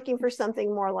you're looking for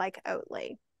something more like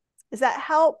Oatly. Does that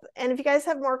help? And if you guys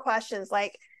have more questions,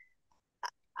 like,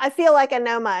 I feel like I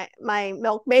know my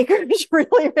milk makers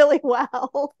really, really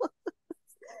well.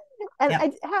 And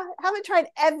yep. I haven't tried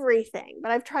everything, but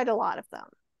I've tried a lot of them.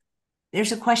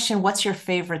 There's a question. What's your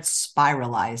favorite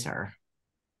spiralizer?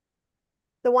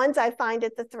 the ones I find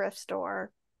at the thrift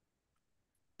store.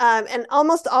 And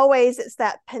almost always it's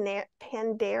that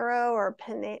Pandero or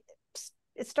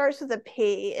it starts with a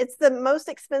P. It's the most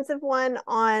expensive one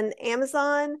on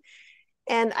Amazon.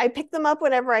 And I pick them up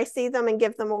whenever I see them and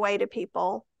give them away to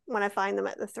people when I find them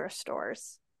at the thrift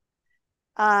stores.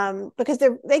 Because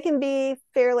they can be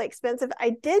fairly expensive.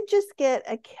 I did just get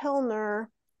a Kilner.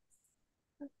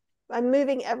 I'm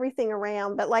moving everything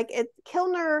around, but like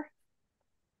Kilner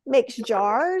makes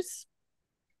jars,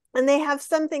 and they have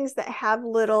some things that have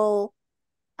little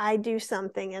I do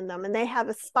something in them, and they have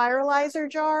a spiralizer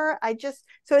jar.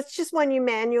 So it's just one you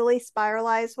manually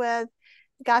spiralize with.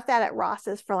 Got that at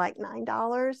Ross's for like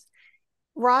 $9.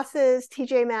 Ross's,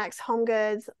 TJ Maxx, Home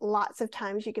Goods, lots of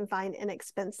times you can find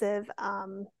inexpensive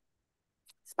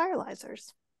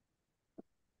spiralizers.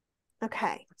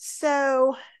 Okay,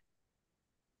 so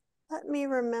let me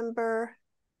remember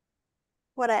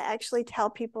what I actually tell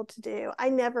people to do. I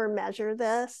never measure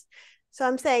this. So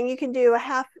I'm saying you can do a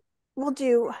half, we'll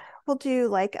do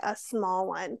like a small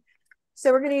one.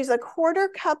 So we're going to use a 1/4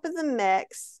 cup of the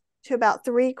mix to about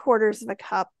 3/4 of a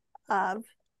cup of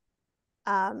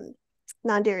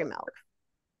non-dairy milk.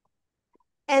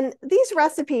 And these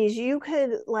recipes, you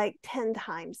could like 10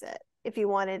 times it if you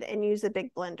wanted and use a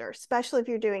big blender, especially if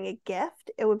you're doing a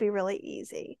gift, it would be really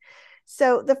easy.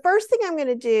 So the first thing I'm going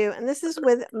to do, and this is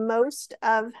with most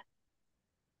of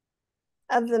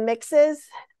the mixes,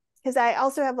 because I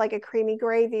also have like a creamy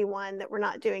gravy one that we're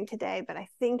not doing today, but I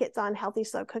think it's on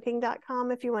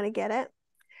healthyslowcooking.com if you want to get it,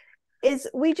 is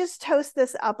we just toast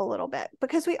this up a little bit,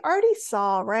 because we already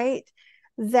saw, right,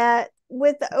 that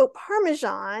with the oat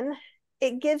Parmesan,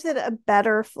 it gives it a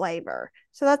better flavor.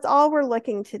 So that's all we're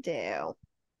looking to do.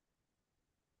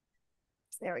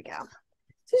 There we go.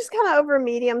 So just kind of over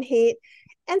medium heat.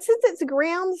 And since it's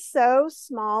ground so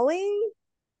smally,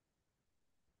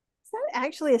 is that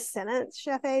actually a sentence,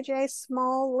 Chef AJ?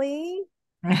 Smally?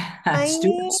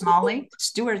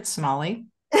 Stuart Smalley.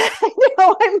 I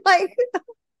know, I'm like,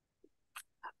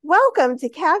 welcome to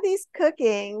Kathy's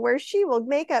Cooking, where she will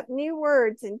make up new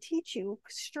words and teach you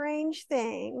strange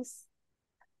things.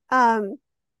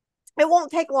 It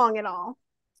won't take long at all.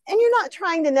 And you're not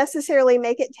trying to necessarily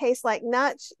make it taste like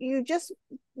nuts. You just,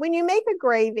 when you make a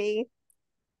gravy,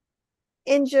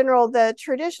 in general, the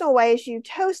traditional way is you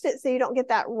toast it so you don't get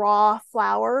that raw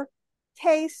flour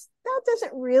taste. That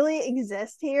doesn't really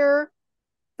exist here,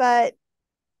 but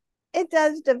it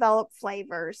does develop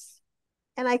flavors,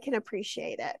 and I can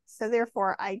appreciate it. So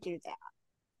therefore, I do that.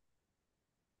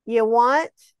 You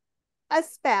want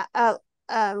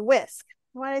a whisk.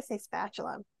 Why did I say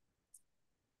spatula?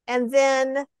 And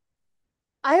then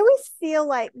I always feel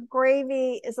like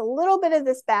gravy is a little bit of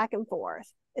this back and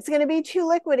forth. It's going to be too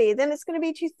liquidy, then it's going to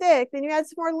be too thick, then you add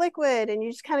some more liquid, and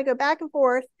you just kind of go back and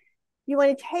forth. You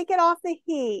want to take it off the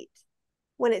heat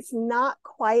when it's not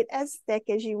quite as thick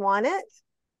as you want it,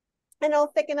 and it'll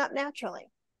thicken up naturally.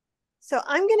 So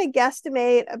I'm going to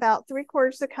guesstimate about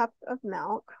 3/4 cup of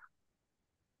milk.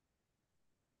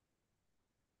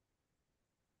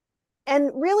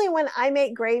 And really, when I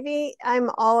make gravy, I'm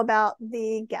all about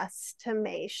the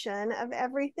guesstimation of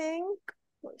everything.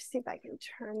 Let's see if I can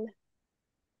turn.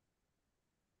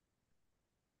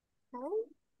 Okay.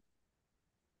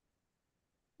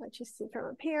 Let you see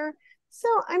from up here. So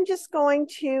I'm just going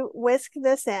to whisk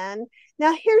this in.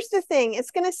 Now, here's the thing.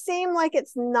 It's going to seem like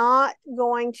it's not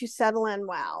going to settle in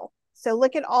well. So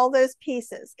look at all those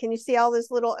pieces. Can you see all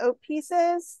those little oat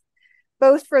pieces?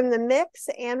 Both from the mix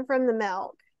and from the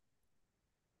milk.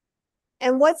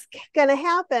 And what's going to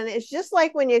happen is, just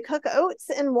like when you cook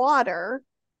oats in water,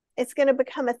 it's going to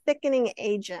become a thickening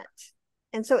agent.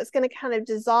 And so it's going to kind of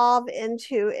dissolve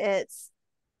into its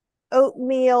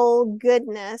oatmeal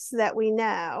goodness that we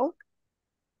know.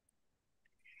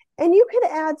 And you could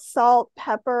add salt,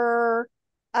 pepper,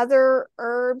 other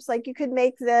herbs. Like you could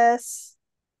make this,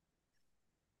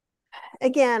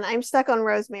 again, I'm stuck on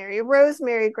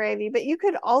rosemary gravy, but you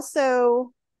could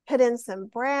also put in some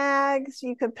Bragg's.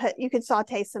 You could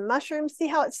saute some mushrooms. See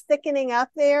how it's thickening up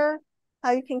there?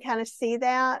 How you can kind of see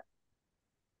that?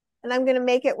 And I'm going to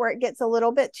make it where it gets a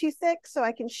little bit too thick so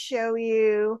I can show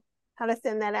you how to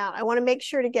thin that out. I want to make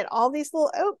sure to get all these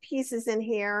little oat pieces in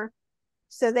here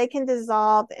so they can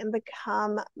dissolve and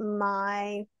become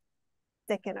my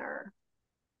thickener.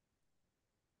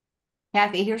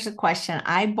 Kathy, here's a question.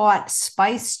 I bought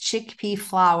spiced chickpea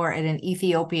flour at an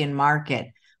Ethiopian market.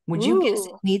 Would you guess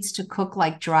it needs to cook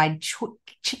like dried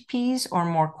chickpeas or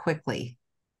more quickly?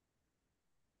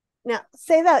 Now,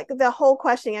 say that the whole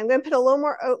question. I'm going to put a little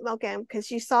more oat milk in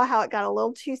because you saw how it got a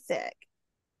little too thick.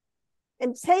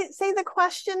 And say the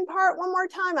question part one more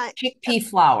time. Chickpea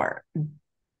flour.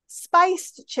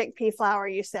 spiced chickpea flour,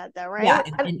 you said, though, right? Yeah,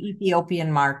 an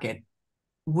Ethiopian market.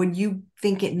 Would you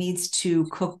think it needs to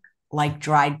cook like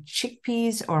dried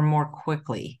chickpeas or more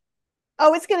quickly?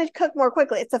 Oh, it's going to cook more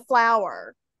quickly. It's a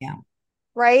flour. Yeah.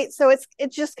 Right. So it's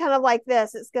just kind of like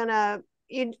this. It's gonna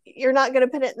you're not gonna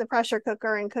put it in the pressure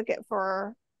cooker and cook it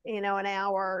for, an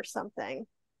hour or something.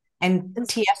 And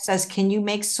TF says, can you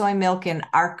make soy milk in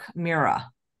Arc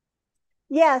Mira?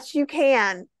 Yes, you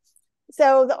can.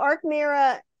 So the Arc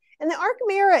Mira, and the Arc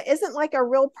Mira isn't like a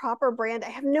real proper brand. I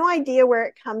have no idea where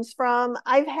it comes from.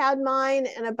 I've had mine,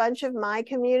 and a bunch of my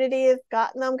community have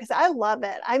gotten them because I love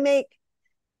it.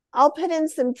 I'll put in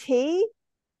some tea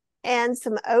and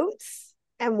some oats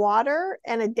and water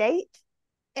and a date.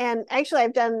 And actually,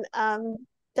 I've done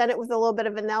it with a little bit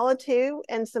of vanilla too,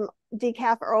 and some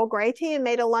decaf Earl Grey tea, and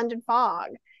made a London fog.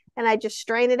 And I just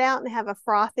strain it out and have a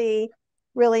frothy,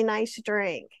 really nice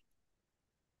drink.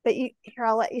 But here,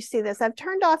 I'll let you see this. I've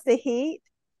turned off the heat,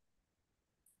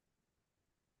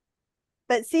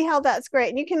 but see how that's great.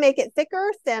 And you can make it thicker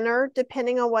or thinner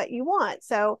depending on what you want.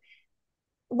 So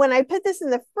when I put this in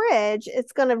the fridge,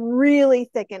 it's going to really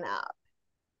thicken up.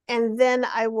 And then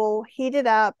I will heat it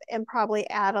up and probably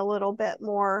add a little bit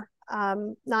more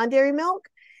non-dairy milk.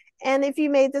 And if you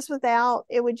made this without,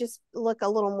 it would just look a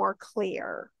little more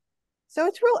clear. So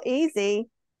it's real easy,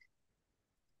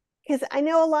 because I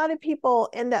know a lot of people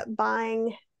end up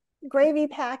buying gravy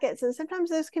packets, and sometimes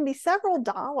those can be several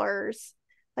dollars.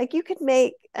 Like, you could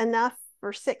make enough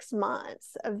for 6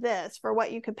 months of this for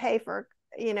what you could pay for,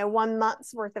 1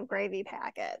 month's worth of gravy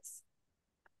packets.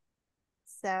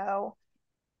 So,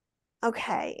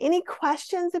 okay. Any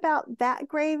questions about that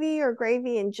gravy or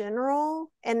gravy in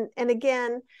general? And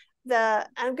again,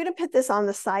 I'm going to put this on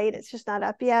the site. It's just not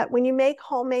up yet. When you make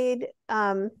homemade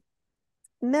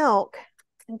milk,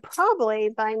 and probably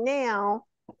by now,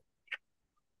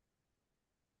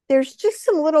 there's just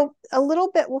a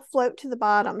little bit will float to the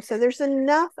bottom. So there's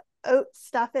enough oat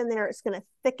stuff in there. It's going to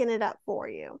thicken it up for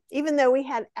you, even though we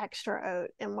had extra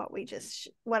oat in what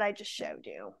I just showed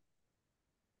you.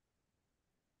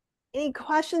 Any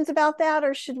questions about that,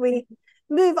 or should we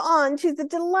move on to the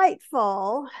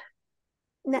delightful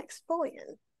next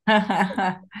bouillon?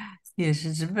 Yes,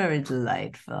 it's very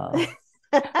delightful.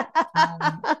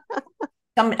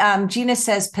 Gina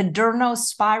says Paderno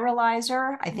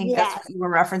spiralizer. I think that's what you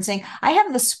were referencing. I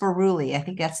have the spiruli. I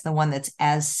think that's the one that's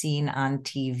as seen on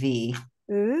TV.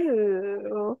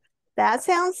 Ooh, that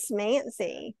sounds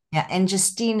fancy. Yeah, and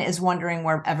Justine is wondering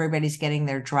where everybody's getting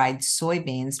their dried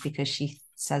soybeans, because she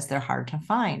says they're hard to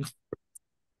find.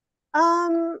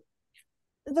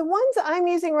 The ones I'm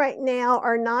using right now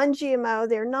are non-GMO.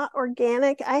 They're not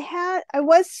organic. I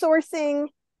was sourcing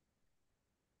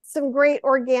some great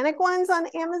organic ones on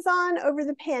Amazon over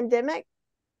the pandemic,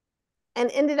 and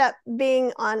ended up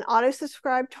being on auto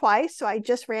subscribe twice, so I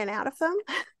just ran out of them.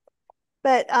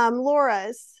 But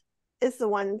Laura's is the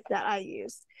one that I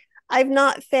use. I've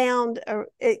not found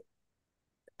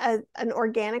an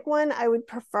organic one I would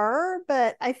prefer,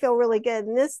 but I feel really good.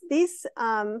 And these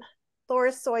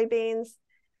Laura's soybeans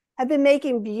have been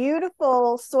making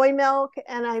beautiful soy milk,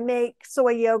 and I make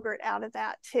soy yogurt out of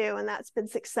that too, and that's been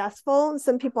successful. And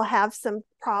some people have some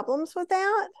problems with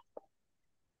that.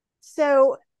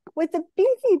 So with the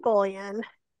beefy bouillon,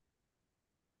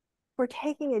 we're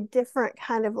taking a different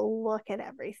kind of a look at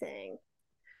everything.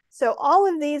 So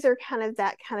all of these are kind of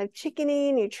that kind of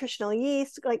chickeny nutritional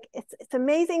yeast. Like, it's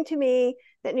amazing to me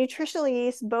that nutritional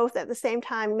yeast both at the same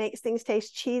time makes things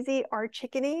taste cheesy or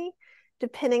chickeny,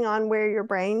 depending on where your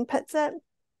brain puts it.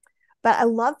 But I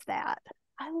love that.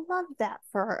 I love that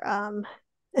for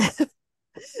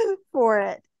for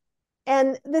it.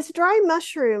 And this dry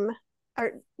mushroom,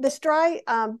 or this dry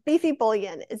beefy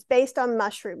bouillon, is based on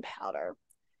mushroom powder.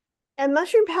 And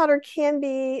mushroom powder can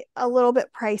be a little bit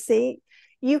pricey.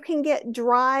 You can get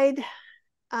dried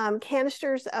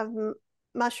canisters of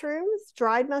mushrooms,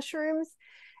 dried mushrooms,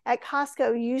 at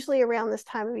Costco, usually around this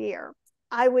time of year.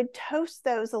 I would toast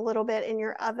those a little bit in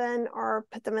your oven, or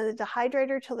put them in the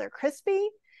dehydrator till they're crispy,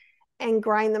 and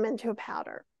grind them into a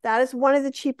powder. That is one of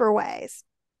the cheaper ways.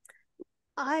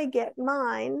 I get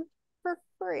mine for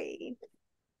free,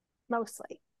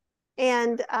 mostly.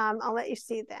 And I'll let you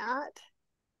see that.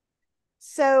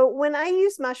 So when I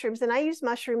use mushrooms, and I use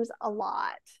mushrooms a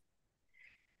lot,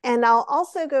 and I'll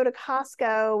also go to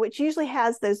Costco, which usually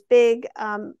has those big,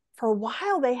 for a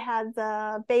while they had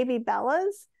the baby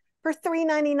bellas for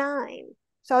 $3.99.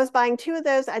 So I was buying 2 of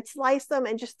those. I'd slice them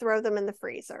and just throw them in the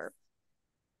freezer.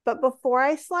 But before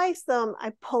I slice them,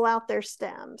 I pull out their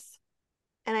stems,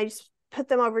 and I just put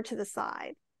them over to the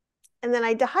side. And then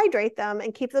I dehydrate them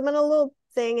and keep them in a little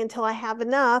thing until I have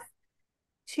enough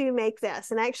to make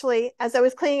this. And actually, as I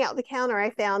was cleaning out the counter, I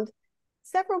found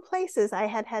several places I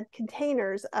had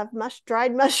containers of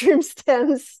dried mushroom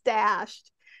stems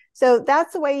stashed. So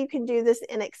that's the way you can do this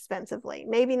inexpensively.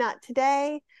 Maybe not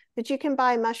today, but you can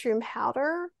buy mushroom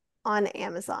powder on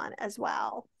Amazon as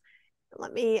well.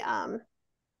 Let me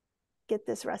get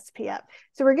this recipe up.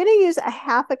 So we're going to use a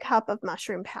half a cup of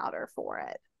mushroom powder for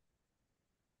it.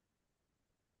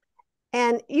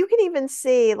 And you can even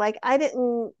see, like,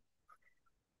 I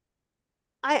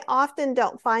often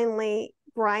don't finely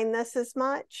grind this as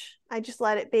much. I just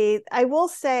let it be. I will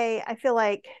say, I feel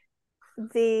like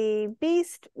the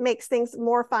Beast makes things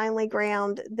more finely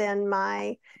ground than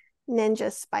my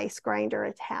Ninja spice grinder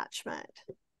attachment.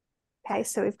 Okay,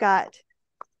 so we've got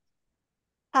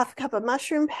half a cup of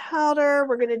mushroom powder.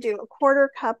 We're going to do a quarter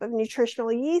cup of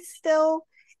nutritional yeast still.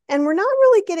 And we're not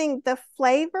really getting the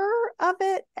flavor of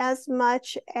it as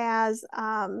much as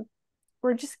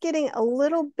we're just getting a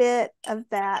little bit of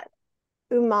that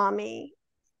umami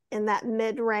in that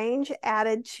mid-range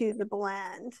added to the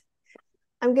blend.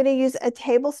 I'm going to use a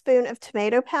tablespoon of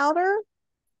tomato powder.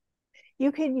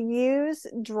 You could use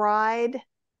dried,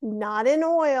 not in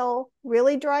oil,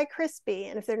 really dry crispy.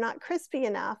 And if they're not crispy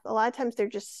enough, a lot of times they're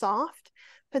just soft.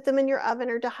 Put them in your oven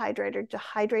or dehydrator to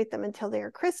hydrate them until they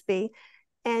are crispy.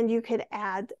 And you could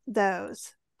add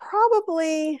those.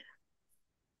 Probably,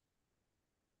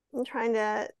 I'm trying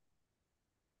to,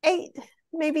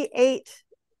 maybe 8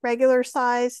 regular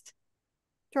sized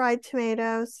dried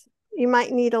tomatoes. You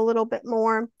might need a little bit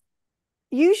more.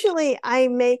 Usually I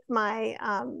make my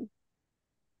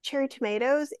cherry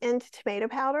tomatoes into tomato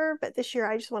powder, but this year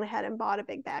I just went ahead and bought a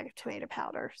big bag of tomato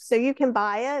powder. So you can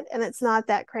buy it and it's not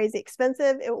that crazy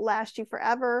expensive. It will last you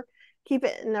forever. Keep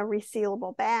it in a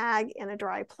resealable bag in a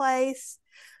dry place.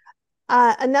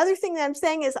 Another thing that I'm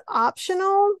saying is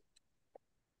optional,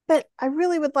 but I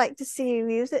really would like to see you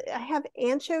use it. I have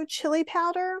ancho chili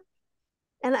powder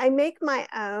and I make my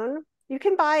own. You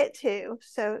can buy it too,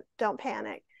 so don't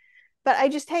panic. But I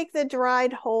just take the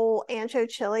dried whole ancho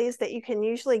chilies that you can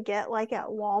usually get like at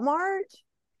Walmart,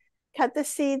 cut the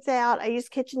seeds out. I use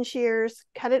kitchen shears,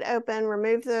 cut it open,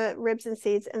 remove the ribs and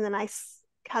seeds, and then I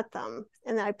cut them.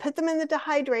 And then I put them in the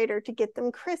dehydrator to get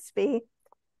them crispy.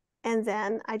 And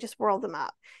then I just whirl them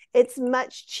up. It's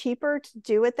much cheaper to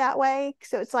do it that way.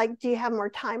 So it's like, do you have more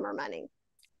time or money?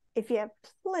 If you have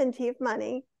plenty of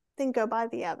money, then go buy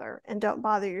the other and don't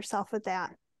bother yourself with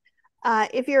that.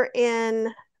 If you're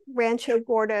in Rancho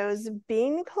Gordo's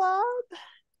Bean Club,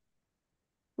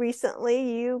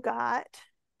 recently you got,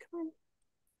 come on,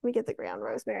 let me get the ground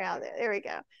rosemary out of there. There we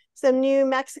go. Some new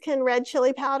Mexican red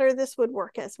chili powder. This would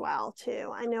work as well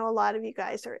too. I know a lot of you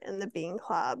guys are in the Bean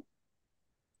Club.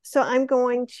 So I'm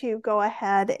going to go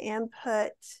ahead and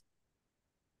put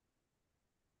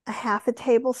a half a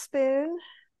tablespoon,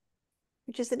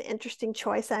 which is an interesting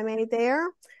choice I made there.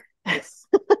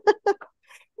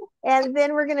 And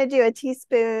then we're going to do a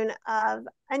teaspoon of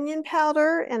onion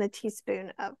powder and a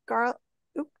teaspoon of garlic,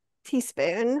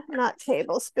 teaspoon, not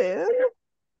tablespoon,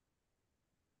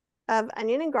 of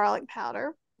onion and garlic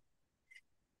powder.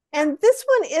 And this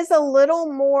one is a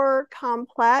little more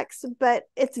complex, but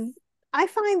I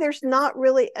find there's not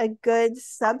really a good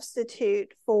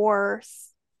substitute for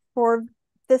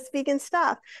this vegan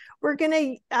stuff. We're going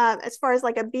to, as far as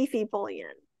like a beefy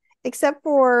bouillon, except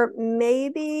for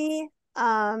maybe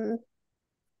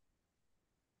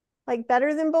like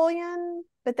Better Than Bouillon,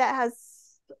 but that has,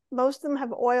 most of them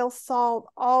have oil, salt,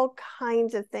 all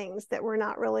kinds of things that we're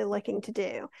not really looking to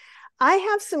do. I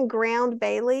have some ground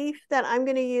bay leaf that I'm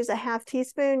going to use a half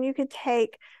teaspoon. You could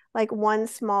take like 1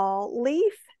 small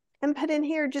leaf and put in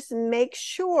here. Just make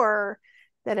sure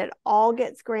that it all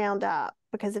gets ground up,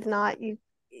 because if not,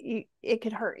 it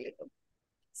could hurt you.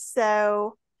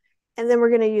 So, and then we're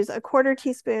going to use a 1/4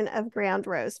 teaspoon of ground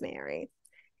rosemary.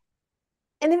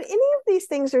 And if any of these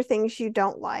things are things you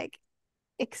don't like,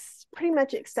 pretty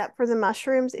much except for the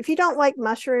mushrooms, if you don't like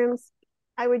mushrooms,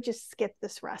 I would just skip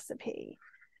this recipe.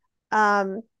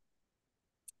 But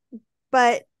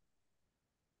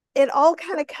it all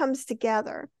kind of comes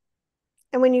together.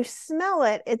 And when you smell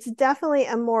it, it's definitely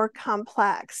a more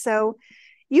complex. So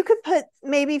you could put,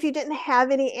 maybe if you didn't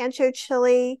have any ancho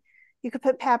chili, you could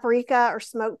put paprika or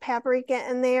smoked paprika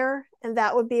in there, and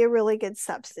that would be a really good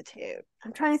substitute.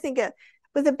 I'm trying to think of,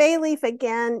 with the bay leaf,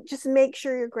 again, just make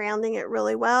sure you're grounding it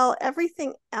really well.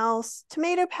 Everything else,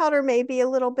 tomato powder may be a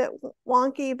little bit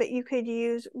wonky, but you could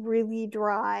use really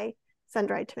dry,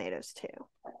 sun-dried tomatoes too.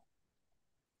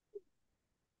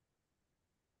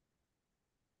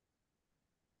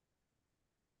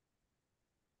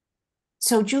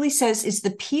 So Julie says, is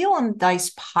the peel and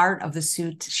dice part of the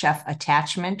sous chef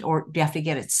attachment, or do you have to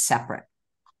get it separate?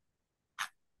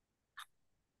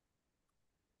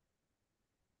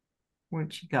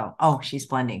 Where'd she go? Oh, she's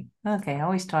blending. Okay, I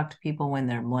always talk to people when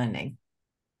they're blending.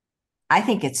 I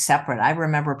think it's separate. I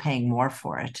remember paying more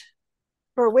for it.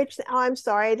 For which, oh, I'm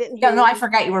sorry, I didn't hear No, you. I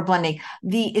forgot you were blending.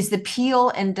 Is the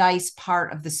peel and dice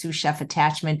part of the sous chef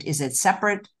attachment? Is it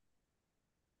separate?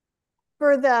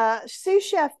 For the sous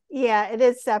chef, yeah, it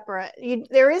is separate.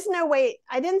 There is no way.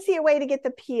 I didn't see a way to get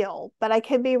the peel, but I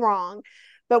could be wrong.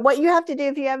 But what you have to do,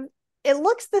 if you have, it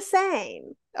looks the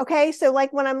same. Okay, so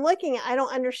like when I'm looking, I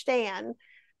don't understand,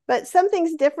 but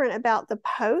something's different about the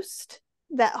post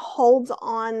that holds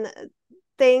on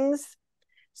things.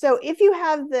 So if you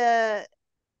have the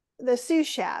sous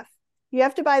chef, you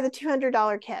have to buy the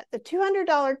 $200 kit. The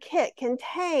 $200 kit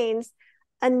contains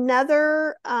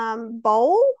another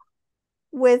bowl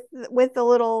with the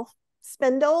little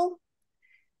spindle,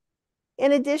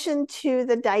 in addition to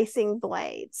the dicing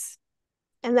blades,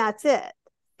 and that's it.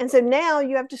 And so now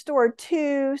you have to store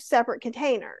 2 separate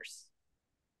containers,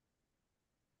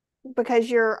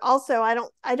 because you're also,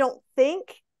 I don't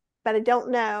think, but I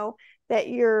don't know that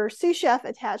your sous chef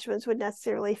attachments would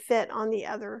necessarily fit on the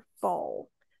other bowl.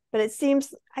 But it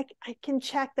seems I can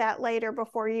check that later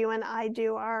before you and I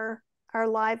do our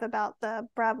live about the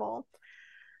Breville.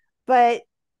 But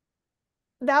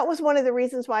that was one of the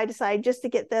reasons why I decided just to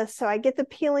get this. So I get the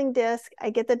peeling disc,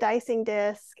 I get the dicing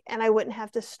disc, and I wouldn't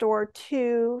have to store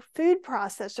 2 food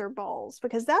processor bowls,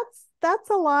 because that's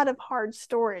a lot of hard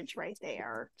storage right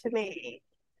there to me.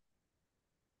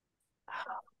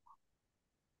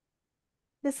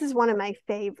 This is one of my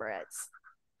favorites.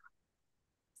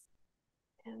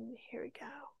 And here we go.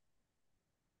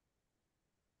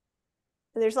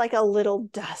 There's like a little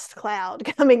dust cloud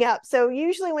coming up. So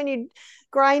usually when you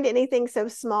grind anything so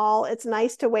small, it's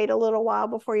nice to wait a little while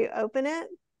before you open it.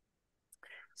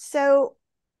 So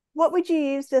what would you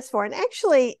use this for? And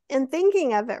actually, in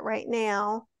thinking of it right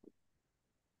now,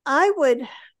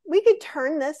 we could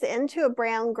turn this into a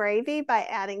brown gravy by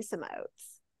adding some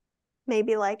oats.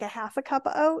 Maybe like a half a cup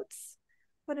of oats.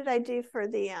 What did I do for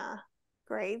the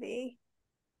gravy?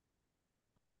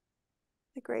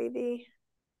 The gravy.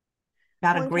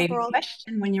 Got a gravy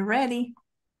question when you're ready.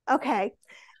 Okay.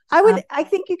 I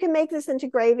think you can make this into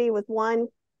gravy with 1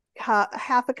 cup,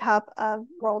 half a cup of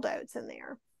rolled oats in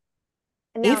there.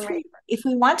 And now if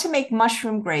we want to make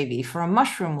mushroom gravy for a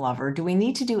mushroom lover, do we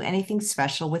need to do anything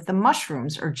special with the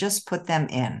mushrooms, or just put them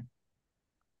in?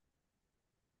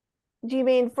 Do you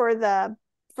mean for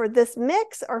this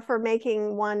mix, or for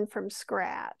making one from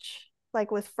scratch,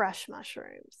 like with fresh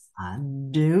mushrooms? I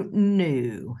don't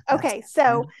know. Okay,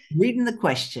 so reading the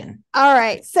question. All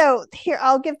right, so here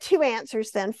I'll give 2 answers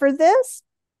then. For this,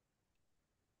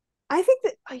 I think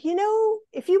that,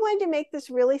 if you wanted to make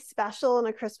this really special in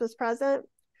a Christmas present,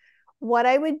 what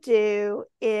I would do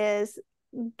is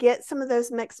get some of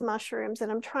those mixed mushrooms,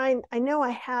 and I know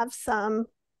I have some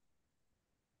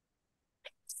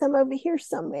over here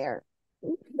somewhere.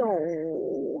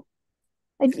 No,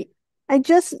 I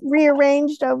just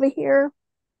rearranged over here.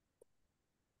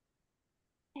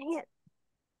 Dang it.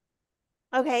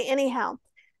 Okay, anyhow.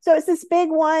 So it's this big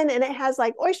one, and it has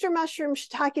like oyster mushrooms,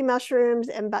 shiitake mushrooms,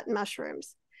 and button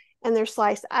mushrooms, and they're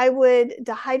sliced. I would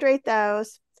dehydrate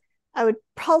those. I would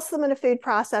pulse them in a food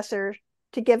processor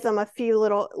to give them a few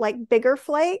little, like, bigger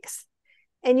flakes,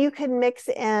 and you can mix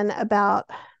in about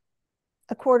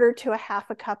a quarter to a half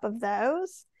a cup of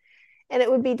those, and it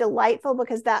would be delightful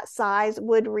because that size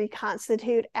would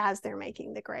reconstitute as they're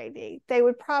making the gravy. They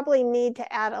would probably need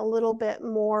to add a little bit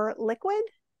more liquid,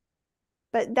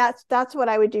 but that's what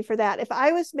I would do for that. If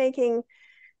I was making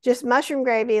just mushroom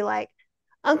gravy, like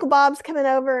Uncle Bob's coming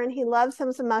over and he loves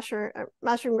some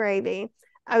mushroom gravy,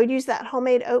 I would use that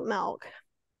homemade oat milk,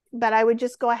 but I would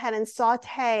just go ahead and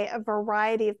saute a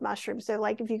variety of mushrooms. So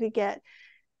like if you could get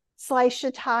sliced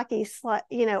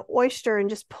shiitake, oyster, and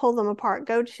just pull them apart.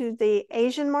 Go to the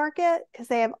Asian market because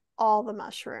they have all the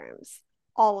mushrooms,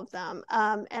 all of them.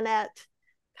 And at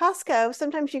Costco,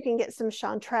 sometimes you can get some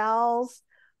chanterelles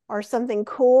or something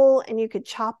cool, and you could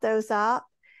chop those up,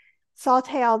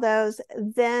 saute all those,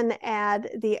 then add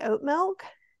the oat milk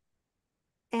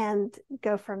and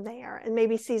go from there, and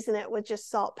maybe season it with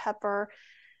just salt, pepper.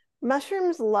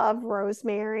 Mushrooms love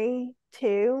rosemary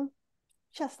too,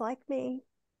 just like me.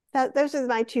 Those are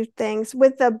my 2 things.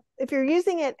 If you're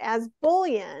using it as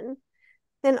bouillon,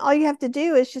 then all you have to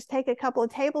do is just take a couple of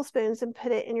tablespoons and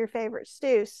put it in your favorite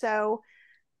stew. So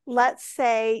let's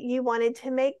say you wanted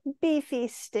to make beefy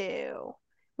stew.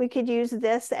 We could use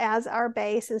this as our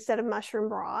base instead of mushroom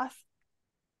broth.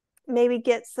 maybe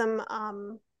get some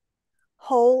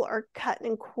whole or cut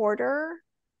and quarter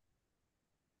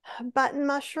button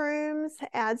mushrooms,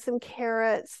 add some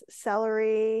carrots,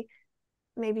 celery,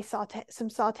 maybe some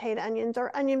sauteed onions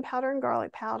or onion powder and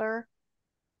garlic powder,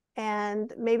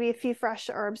 and maybe a few fresh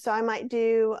herbs. So I might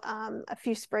do a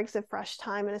few sprigs of fresh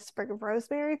thyme and a sprig of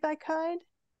rosemary if I could.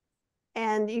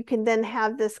 And you can then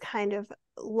have this kind of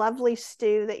lovely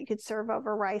stew that you could serve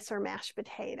over rice or mashed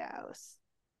potatoes.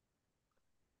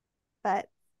 But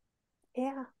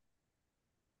yeah.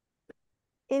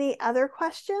 Any other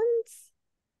questions?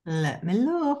 Let me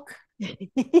look.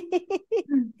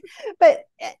 But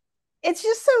it's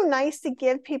just so nice to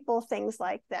give people things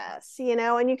like this, you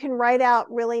know, and you can write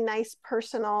out really nice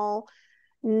personal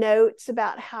notes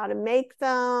about how to make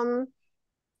them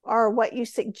or what you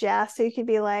suggest. So you could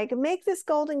be like, make this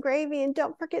golden gravy and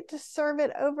don't forget to serve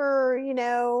it over, you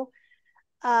know,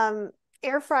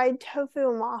 air fried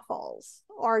tofu and waffles,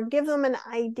 or give them an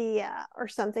idea or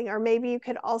something. Or maybe you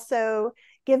could also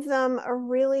give them a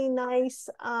really nice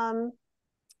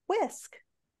whisk.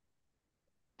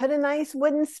 Put a nice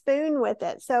wooden spoon with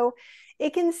it. So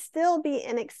it can still be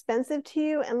inexpensive to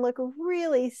you and look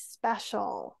really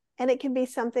special. And it can be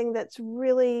something that's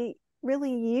really,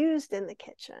 really used in the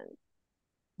kitchen.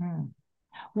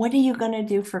 What are you going to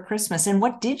do for Christmas? And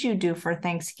what did you do for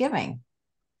Thanksgiving?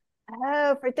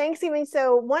 Oh, for Thanksgiving.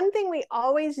 So one thing we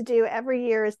always do every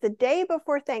year is the day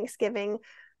before Thanksgiving,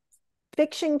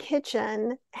 Fiction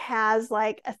Kitchen has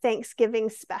like a Thanksgiving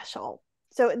special.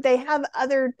 So they have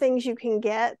other things you can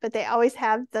get, but they always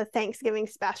have the Thanksgiving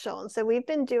special. And so we've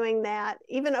been doing that.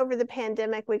 Even over the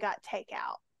pandemic, we got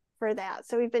takeout for that.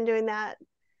 So we've been doing that,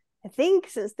 I think,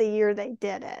 since the year they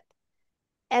did it.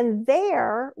 And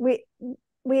there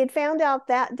we had found out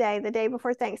that day, the day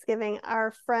before Thanksgiving,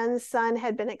 our friend's son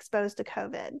had been exposed to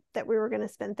COVID that we were going to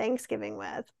spend Thanksgiving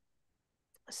with.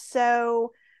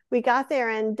 So we got there,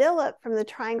 and Dilip from the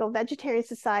Triangle Vegetarian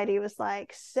Society was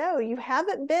like, so you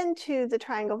haven't been to the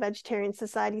Triangle Vegetarian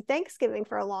Society Thanksgiving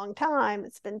for a long time.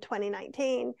 It's been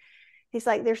 2019. He's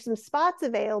like, there's some spots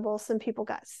available. Some people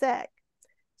got sick.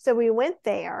 So we went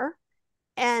there,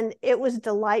 and it was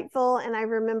delightful. And I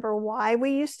remember why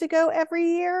we used to go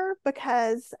every year,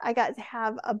 because I got to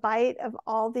have a bite of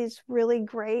all these really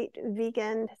great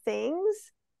vegan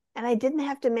things, and I didn't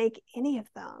have to make any of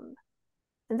them.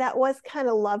 And that was kind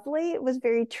of lovely. It was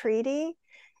very treaty.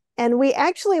 And we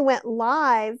actually went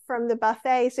live from the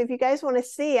buffet. So if you guys want to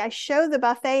see, I show the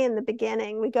buffet in the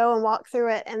beginning. We go and walk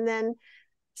through it. And then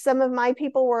some of my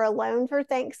people were alone for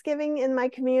Thanksgiving in my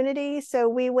community. So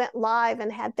we went live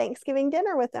and had Thanksgiving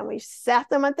dinner with them. We sat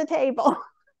them at the table.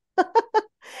 So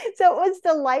it was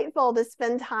delightful to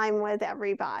spend time with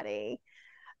everybody.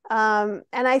 And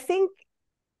I think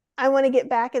I want to get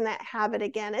back in that habit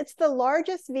again. It's the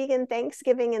largest vegan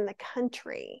Thanksgiving in the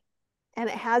country.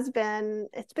 And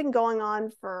it's been going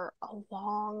on for a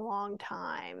long, long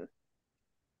time.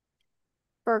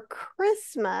 For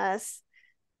Christmas,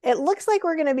 it looks like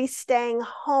we're going to be staying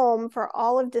home for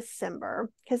all of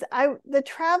December, because the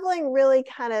traveling really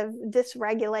kind of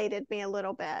dysregulated me a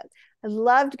little bit. I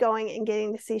loved going and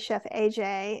getting to see Chef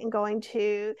AJ and going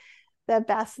to the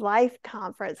Best Life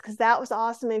conference, because that was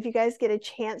awesome. If you guys get a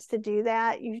chance to do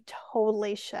that, you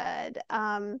totally should.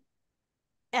 And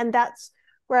that's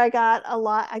where I got a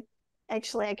lot. I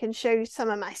can show you some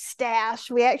of my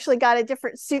stash. We actually got a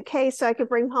different suitcase so I could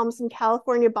bring home some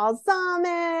California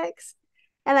balsamics.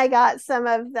 And I got some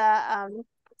of the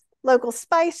local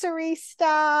spicery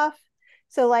stuff.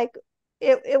 So like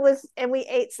it was, and we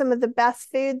ate some of the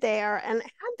best food there and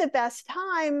had the best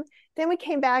time. Then we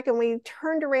came back and we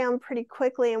turned around pretty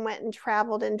quickly and went and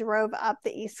traveled and drove up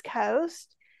the East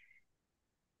Coast.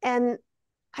 And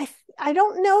I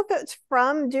don't know if it's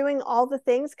from doing all the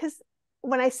things, because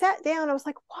when I sat down, I was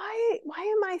like, why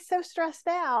am I so stressed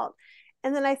out?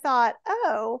 And then I thought,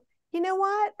 oh, you know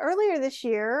what? Earlier this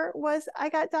year I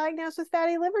got diagnosed with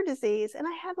fatty liver disease, and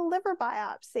I had a liver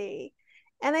biopsy,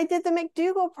 and I did the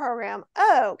McDougall program.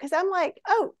 Oh, because I'm like,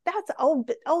 oh, that's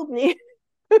old news.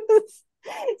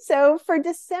 So for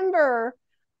December,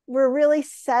 we're really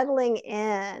settling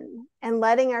in and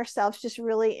letting ourselves just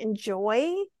really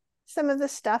enjoy some of the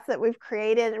stuff that we've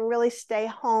created and really stay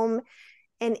home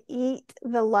and eat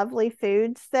the lovely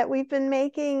foods that we've been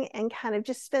making, and kind of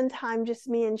just spend time, just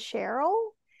me and Cheryl.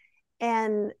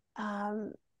 And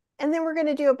then we're going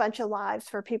to do a bunch of lives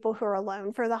for people who are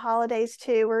alone for the holidays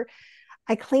too.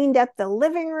 I cleaned up the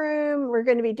living room. We're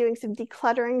going to be doing some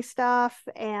decluttering stuff.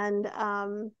 And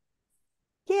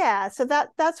yeah, so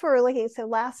that's where we're looking. So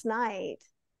last night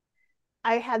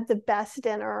I had the best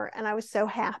dinner and I was so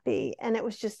happy. And it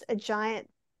was just a giant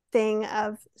thing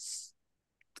of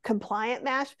compliant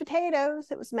mashed potatoes.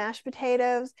 It was mashed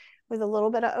potatoes with a little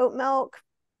bit of oat milk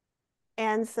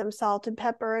and some salt and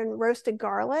pepper and roasted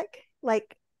garlic,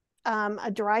 like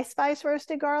a dry spice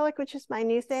roasted garlic, which is my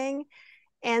new thing,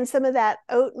 and some of that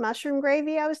oat mushroom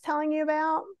gravy I was telling you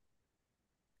about.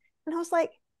 And I was like,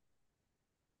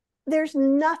 there's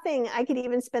nothing I could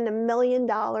even spend $1 million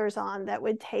on that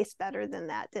would taste better than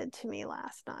that did to me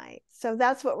last night. So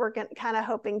that's what we're kind of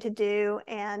hoping to do.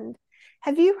 And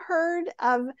have you heard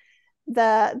of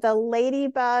the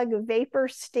ladybug vapor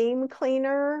steam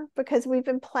cleaner? Because we've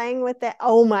been playing with that.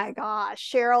 Oh my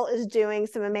gosh, Cheryl is doing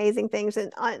some amazing things,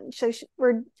 and so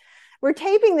we're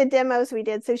taping the demos we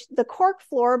did. So the cork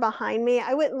floor behind me,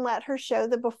 I wouldn't let her show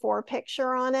the before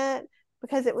picture on it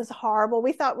because it was horrible.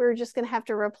 We thought we were just going to have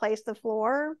to replace the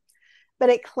floor, but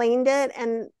it cleaned it.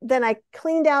 And then I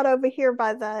cleaned out over here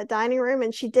by the dining room,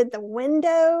 and she did the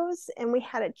windows, and we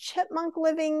had a chipmunk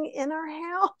living in our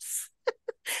house.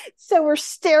 So we're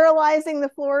sterilizing the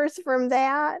floors from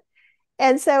that.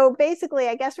 And so basically,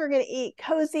 I guess we're going to eat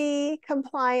cozy,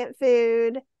 compliant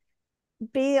food,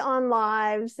 be on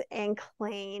lives, and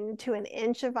clean to an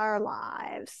inch of our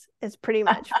lives is pretty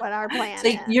much what our plan So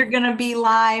is. you're going to be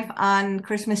live on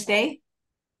Christmas Day?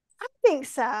 I think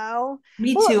so.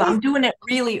 Me too. I'm doing it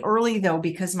really early though,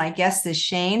 because my guest is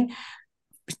Shane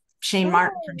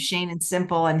Martin from Shane and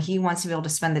Simple, and he wants to be able to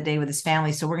spend the day with his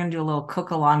family. So we're going to do a little cook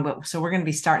along, but so we're going to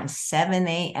be starting 7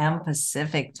 a.m.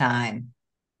 Pacific time.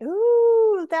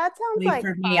 Ooh, that sounds like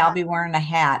for fun. me, I'll be wearing a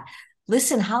hat.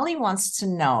 Listen, Holly wants to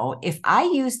know, if I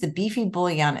use the beefy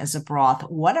bouillon as a broth,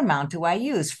 what amount do I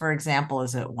use? For example,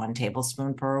 is it 1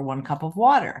 tablespoon per 1 cup of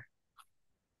water?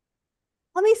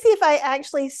 Let me see if I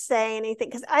actually say anything,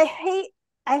 because I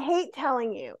hate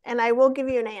telling you, and I will give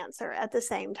you an answer at the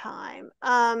same time.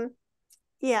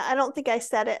 Yeah, I don't think I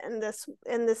said it in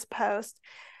this post,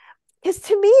 because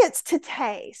to me it's to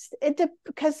taste.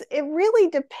 Because it really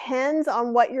depends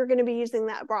on what you're going to be using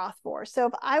that broth for. So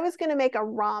if I was going to make a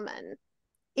ramen,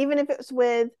 even if it was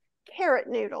with carrot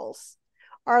noodles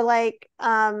or like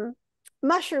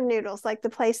mushroom noodles, like the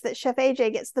place that Chef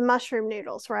AJ gets the mushroom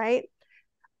noodles, right?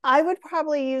 I would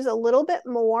probably use a little bit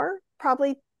more,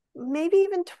 probably maybe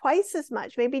even twice as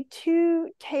much, maybe 2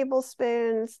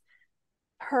 tablespoons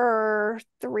per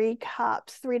 3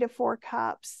 cups, 3 to 4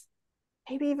 cups,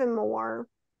 maybe even more.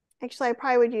 Actually, I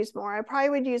probably would use more. I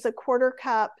probably would use a 1/4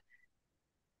 cup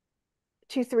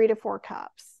to 3 to 4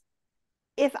 cups.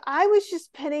 If I was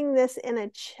just putting this in a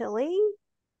chili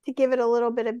to give it a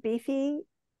little bit of beefy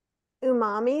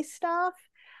umami stuff,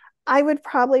 I would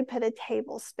probably put a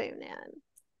tablespoon in.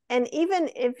 And even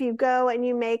if you go and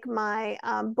you make my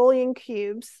bouillon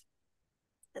cubes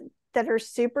that are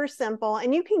super simple,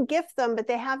 and you can gift them, but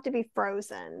they have to be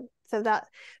frozen. So that,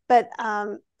 but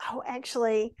oh,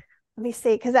 actually, let me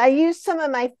see, because I used some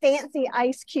of my fancy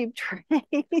ice cube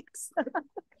trays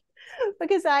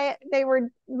because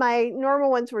my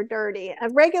normal ones were dirty. A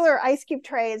regular ice cube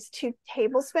tray is 2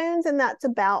 tablespoons, and that's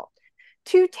about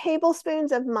 2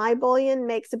 tablespoons of my bouillon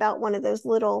makes about one of those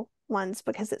little ones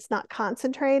because it's not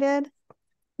concentrated.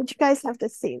 But you guys have to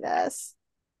see this.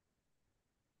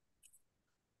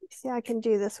 See, I can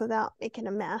do this without making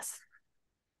a mess.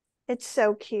 It's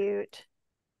so cute.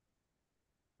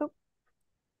 Oh.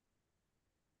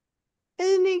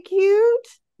 Isn't it cute?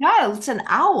 Yeah, it's an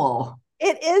owl.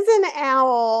 It is an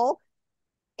owl,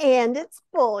 and it's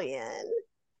bouillon.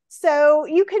 So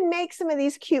you can make some of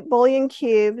these cute bouillon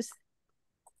cubes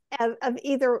of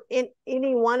either in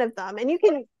any one of them, and you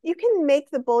can make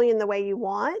the bouillon the way you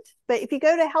want. But if you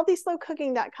go to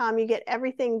healthyslowcooking.com, you get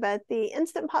everything but the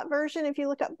Instant Pot version. If you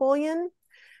look up bouillon,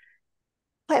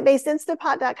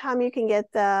 plantbasedinstantpot.com, you can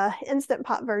get the Instant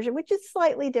Pot version, which is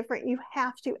slightly different. You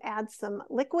have to add some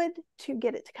liquid to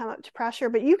get it to come up to pressure,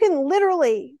 but you can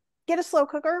literally get a slow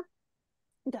cooker,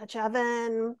 Dutch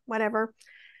oven, whatever,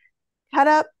 cut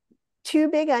up 2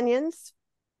 big onions,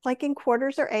 like in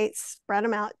 1/4s or 1/8, spread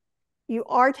them out. You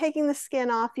are taking the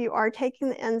skin off. You are taking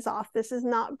the ends off. This is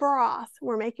not broth.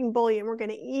 We're making bouillon. We're going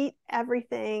to eat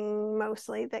everything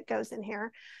mostly that goes in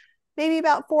here. Maybe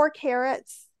about 4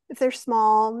 carrots, if they're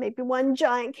small, maybe 1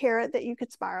 giant carrot that you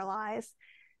could spiralize.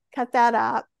 Cut that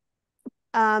up.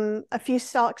 A few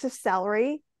stalks of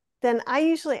celery. Then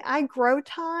I grow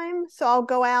thyme, so I'll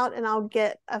go out and I'll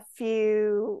get a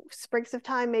few sprigs of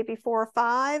thyme, maybe 4 or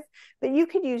 5, but you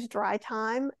could use dry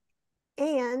thyme,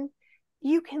 and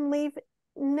you can leave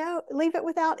it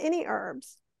without any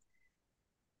herbs.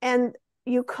 And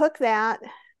you cook that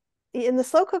in the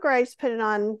slow cooker. I just put it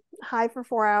on high for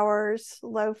 4 hours,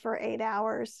 low for 8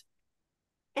 hours.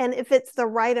 And if it's the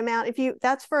right amount,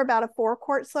 that's for about a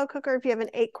 4-quart slow cooker. If you have an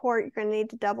 8-quart, you're going to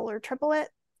need to double or triple it.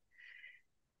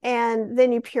 And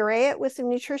then you puree it with some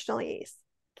nutritional yeast.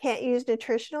 Can't use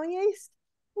nutritional yeast?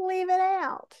 Leave it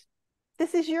out.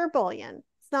 This is your bouillon.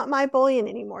 It's not my bouillon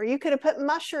anymore. You could have put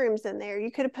mushrooms in there.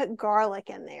 You could have put garlic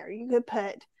in there. You could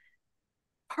put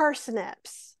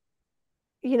parsnips.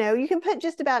 You know, you can put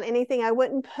just about anything. I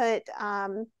wouldn't put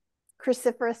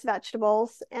cruciferous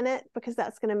vegetables in it because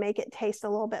that's going to make it taste a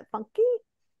little bit funky.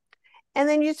 And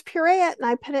then you just puree it, and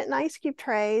I put it in ice cube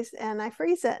trays and I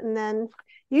freeze it. And then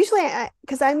usually,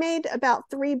 because I made about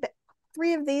three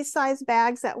of these size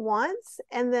bags at once,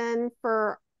 and then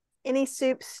for any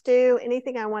soup, stew,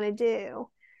 anything I want to do.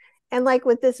 And like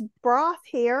with this broth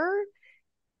here,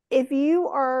 if you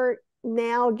are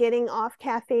now getting off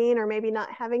caffeine or maybe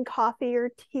not having coffee or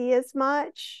tea as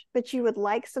much, but you would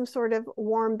like some sort of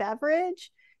warm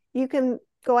beverage, you can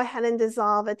go ahead and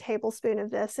dissolve a tablespoon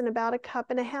of this in about 1.5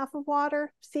 cups of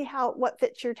water. See what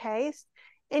fits your taste.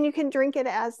 And you can drink it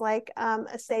as like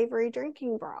a savory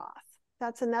drinking broth.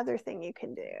 That's another thing you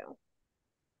can do.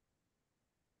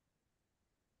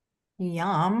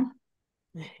 Yum.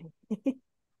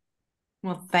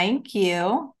 Well, thank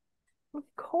you. Of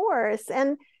course.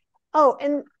 And oh,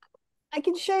 and I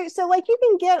can show you. So like you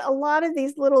can get a lot of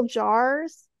these little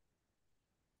jars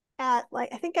at, like,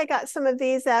 I think I got some of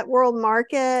these at World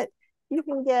Market. You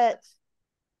can get,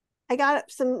 I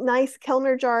got some nice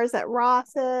Kilner jars at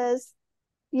Ross's.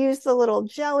 Use the little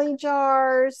jelly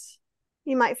jars.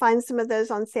 You might find some of those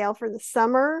on sale for the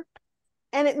summer.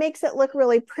 And it makes it look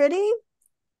really pretty.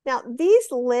 Now,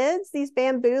 these lids, these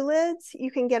bamboo lids,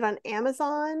 you can get on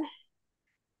Amazon.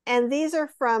 And these are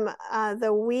from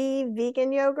the Wee vegan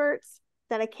yogurts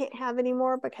that I can't have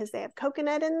anymore because they have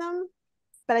coconut in them.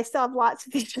 But I still have lots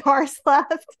of these jars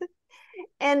left.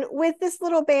 And with this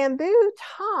little bamboo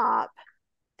top,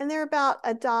 and they're about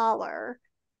 $1.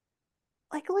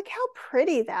 Like, look how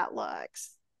pretty that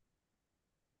looks.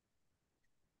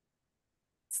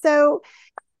 So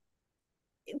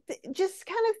just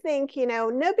kind of think, you know,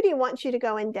 nobody wants you to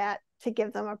go in debt to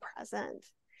give them a present,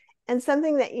 and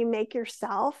something that you make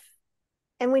yourself.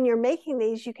 And when you're making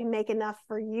these, you can make enough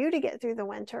for you to get through the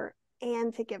winter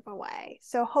and to give away.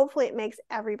 So hopefully it makes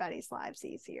everybody's lives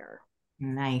easier.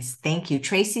 Nice. Thank you.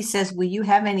 Tracy says, will you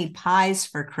have any pies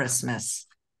for Christmas?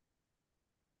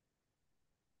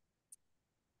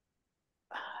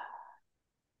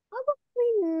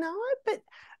 Probably not, but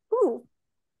ooh.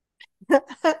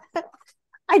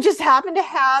 I just happen to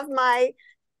have my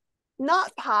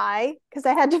not pie because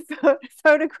I had to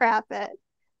photograph it.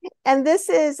 And this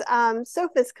is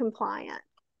SOFAS compliant.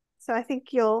 So I think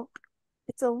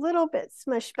it's a little bit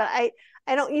smushed, but I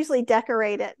don't usually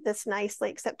decorate it this nicely,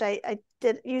 except I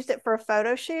used it for a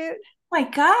photo shoot. Oh my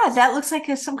God, that looks like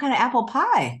some kind of apple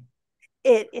pie.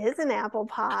 It is an apple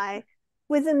pie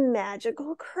with a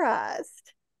magical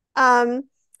crust.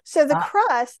 So the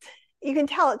crust, you can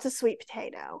tell it's a sweet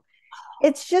potato.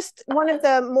 It's just one of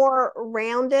the more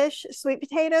roundish sweet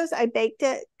potatoes. I baked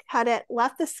it, cut it,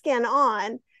 left the skin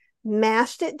on,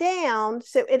 mashed it down,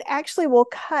 so it actually will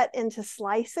cut into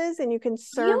slices, and you can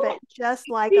serve it just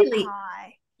like a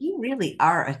pie. You really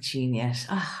are a genius.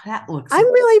 Oh, that looks.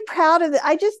 I'm really proud of it.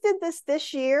 I just did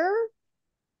this year.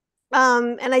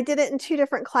 And I did it in 2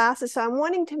 different classes. So I'm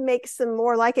wanting to make some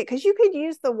more like it, because you could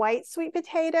use the white sweet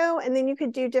potato and then you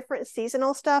could do different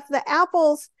seasonal stuff. The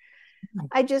apples,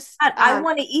 I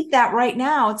want to eat that right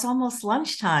now. It's almost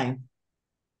lunchtime.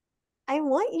 I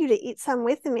want you to eat some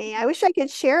with me. I wish I could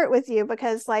share it with you,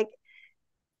 because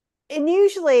and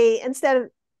usually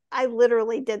I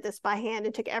literally did this by hand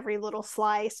and took every little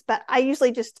slice, but I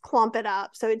usually just clump it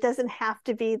up. So it doesn't have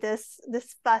to be this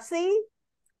fussy.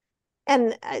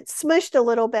 And it smushed a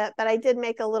little bit, but I did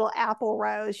make a little apple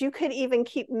rose. You could even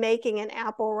keep making an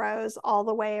apple rose all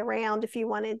the way around if you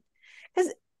wanted.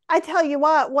 Because I tell you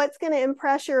what's going to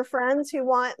impress your friends who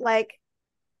want, like,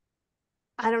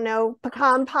 I don't know,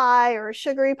 pecan pie or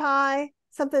sugary pie,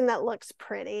 something that looks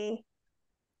pretty.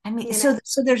 I mean, so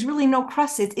there's really no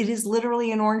crust. It is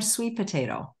literally an orange sweet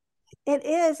potato. It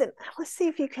is. And let's see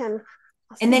if you can.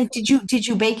 And then did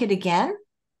you bake it again?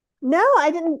 No,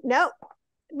 I didn't. No.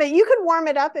 But you could warm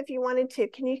it up if you wanted to.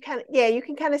 Can you you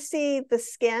can kind of see the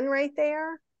skin right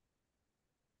there.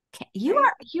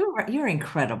 You're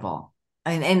incredible.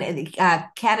 And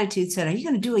Catitude said, are you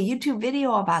going to do a YouTube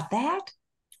video about that?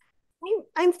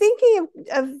 I'm thinking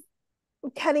of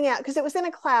cutting out, because it was in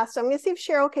a class. So I'm going to see if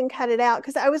Cheryl can cut it out,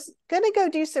 because I was going to go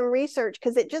do some research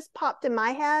because it just popped in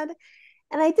my head.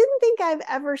 And I didn't think I've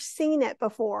ever seen it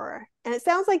before. And it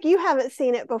sounds like you haven't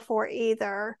seen it before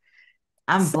either.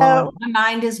 I'm blown. My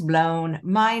mind is blown.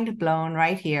 Mind blown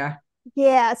right here.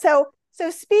 Yeah. So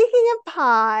speaking of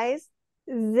pies,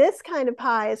 this kind of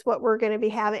pie is what we're going to be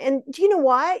having. And do you know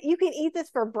what? You can eat this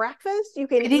for breakfast. You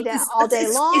can eat it all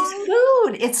day long. It's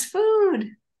food. It's food.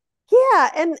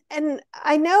 Yeah. And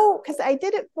I know because I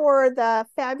did it for the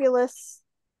Fabulous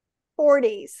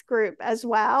 40s group as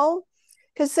well.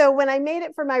 Because so when I made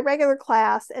it for my regular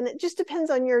class, and it just depends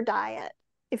on your diet,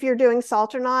 if you're doing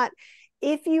salt or not.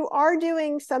 If you are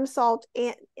doing some salt,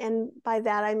 and by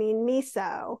that I mean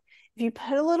miso, if you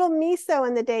put a little miso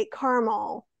in the date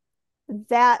caramel,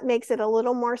 that makes it a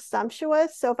little more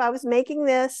sumptuous. So if I was making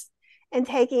this and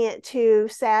taking it to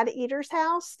Sad Eater's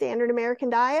house, standard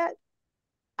American diet,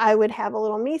 I would have a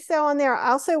little miso on there. I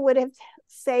also would have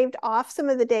saved off some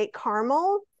of the date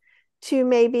caramel to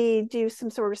maybe do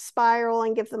some sort of spiral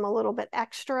and give them a little bit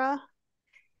extra.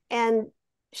 And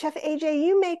Chef AJ,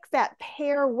 you make that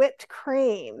pear whipped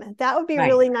cream. That would be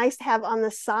really nice to have on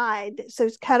the side. So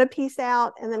cut a piece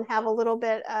out and then have a little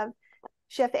bit of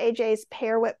Chef AJ's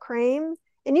pear whipped cream.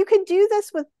 And you could do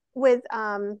this with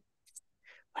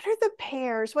what are the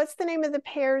pears? What's the name of the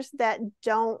pears that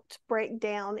don't break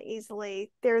down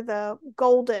easily? They're the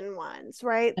golden ones,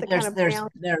 right? The kind of brown.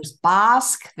 There's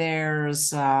Bosque,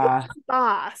 there's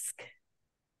Bosque,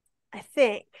 I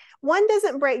think. One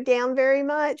doesn't break down very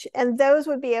much, and those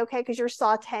would be okay because you're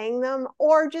sauteing them,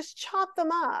 or just chop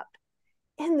them up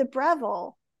in the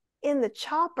Breville, in the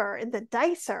chopper, in the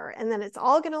dicer, and then it's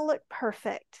all going to look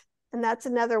perfect. And that's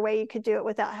another way you could do it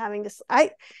without having to.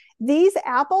 These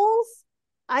apples,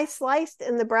 I sliced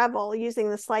in the Breville using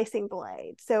the slicing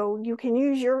blade. So you can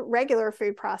use your regular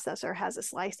food processor has a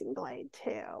slicing blade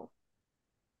too.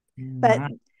 But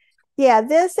yeah,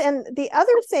 this and the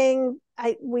other thing,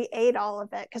 we ate all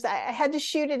of it because I had to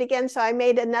shoot it again. So I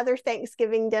made another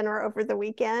Thanksgiving dinner over the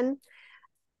weekend.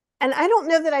 And I don't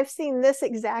know that I've seen this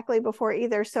exactly before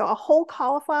either. So a whole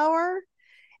cauliflower,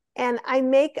 and I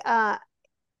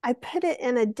put it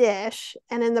in a dish,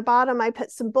 and in the bottom I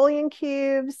put some bouillon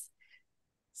cubes,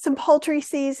 some poultry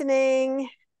seasoning,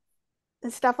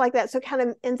 and stuff like that. So it kind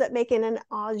of ends up making an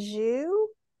au jus.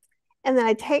 And then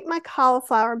I take my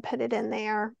cauliflower and put it in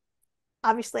there.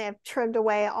 Obviously, I've trimmed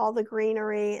away all the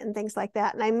greenery and things like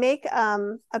that. And I make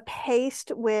a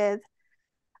paste with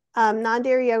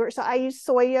non-dairy yogurt. So I use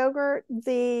soy yogurt.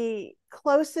 The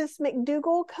closest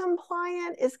McDougall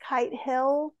compliant is Kite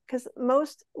Hill because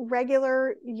most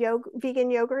regular vegan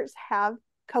yogurts have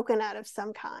coconut of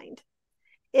some kind.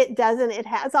 It doesn't. It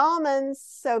has almonds.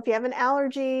 So if you have an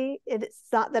allergy, it's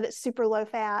not that it's super low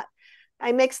fat.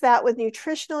 I mix that with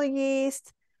nutritional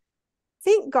yeast.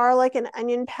 Think garlic and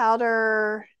onion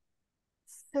powder,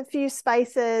 a few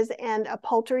spices, and a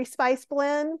poultry spice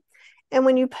blend. And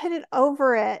when you put it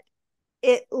over it,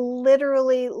 it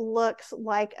literally looks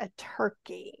like a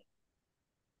turkey.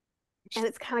 And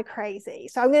it's kind of crazy.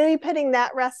 So I'm going to be putting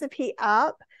that recipe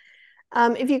up.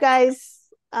 If you guys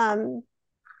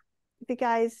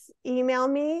email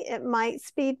me, it might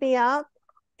speed me up.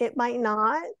 It might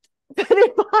not. But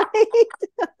it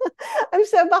might. I'm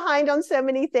so behind on so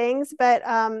many things, but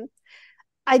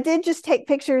I did just take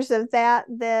pictures of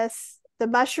the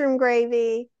mushroom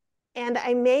gravy, and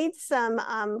I made some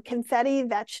confetti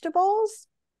vegetables.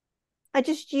 I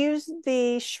just used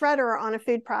the shredder on a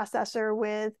food processor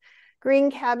with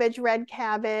green cabbage, red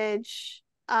cabbage,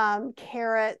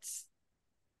 carrots.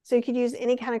 So you could use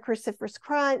any kind of cruciferous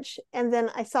crunch. And then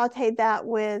I sauteed that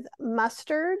with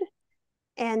mustard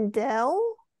and dill.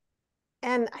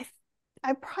 And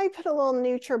I probably put a little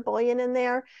Bouillon in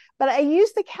there, but I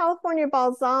used the California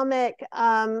balsamic.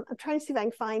 I'm trying to see if I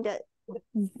can find it.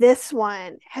 This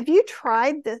one. Have you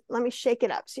tried this? Let me shake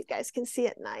it up so you guys can see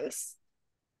it nice.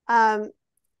 I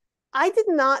did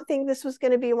not think this was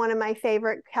going to be one of my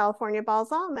favorite California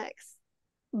balsamics,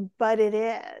 but it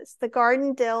is. The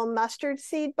Garden Dill Mustard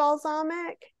Seed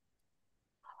Balsamic.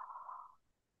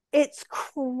 It's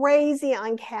crazy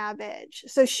on cabbage.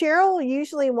 So Cheryl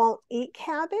usually won't eat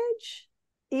cabbage,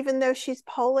 even though she's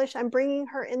Polish. I'm bringing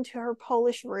her into her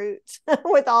Polish roots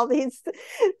with all these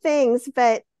things,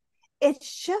 but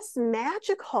it's just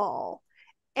magical.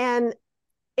 And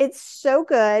it's so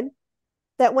good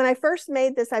that when I first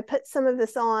made this, I put some of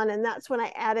this on, and that's when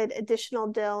I added additional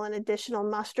dill and additional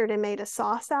mustard and made a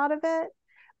sauce out of it.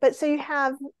 But so you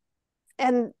have,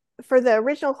 and for the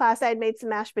original class, I had made some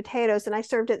mashed potatoes, and I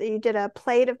served it. You did a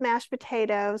plate of mashed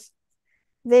potatoes,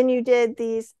 then you did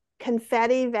these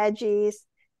confetti veggies,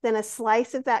 then a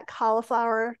slice of that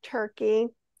cauliflower turkey,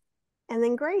 and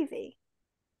then gravy.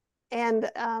 And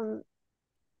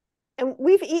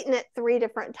we've eaten it 3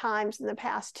 different times in the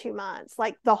past 2 months,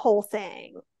 like the whole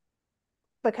thing,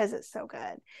 because it's so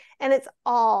good. And it's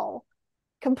all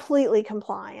completely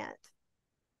compliant,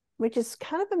 which is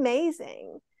kind of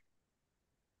amazing.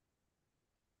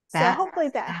 So That hopefully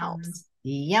that helps. sounds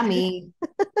yummy.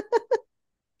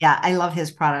 Yeah, I love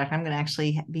his product. I'm going to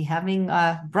actually be having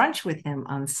brunch with him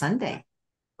on Sunday.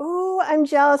 Oh, I'm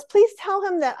jealous. Please tell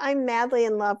him that I'm madly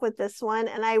in love with this one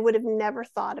and I would have never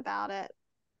thought about it.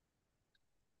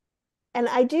 And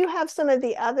I do have some of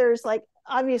the others, like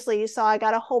obviously you saw I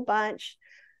got a whole bunch,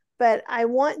 but I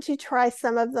want to try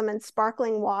some of them in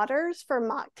sparkling waters for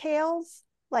mocktails,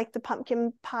 like the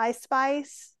pumpkin pie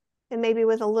spice and maybe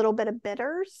with a little bit of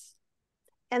bitters.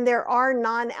 And there are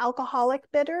non-alcoholic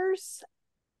bitters.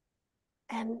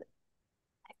 And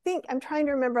I think I'm trying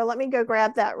to remember. Let me go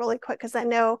grab that really quick because I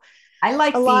know I a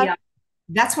like lot.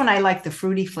 that's when I like the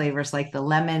fruity flavors, like the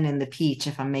lemon and the peach.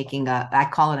 If I'm making I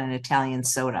call it an Italian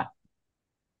soda.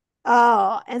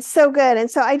 Oh, and so good.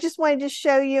 And so I just wanted to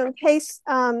show you in case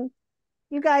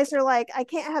you guys are like, I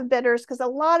can't have bitters because a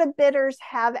lot of bitters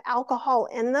have alcohol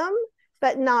in them,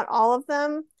 but not all of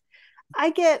them.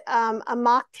 I get a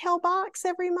mocktail box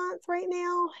every month right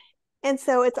now. And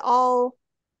so it's all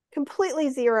completely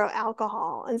zero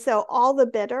alcohol. And so all the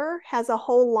bitter has a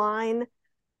whole line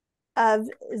of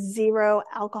zero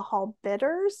alcohol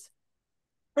bitters.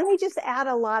 And we just add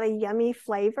a lot of yummy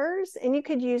flavors. And you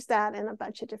could use that in a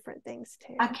bunch of different things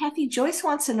too. Kathy, Joyce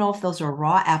wants to know if those are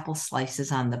raw apple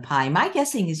slices on the pie. My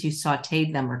guessing is you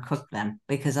sauteed them or cooked them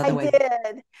because otherwise. I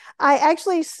did. I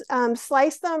actually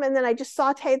sliced them and then I just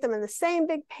sauteed them in the same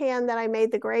big pan that I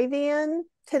made the gravy in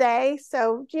today.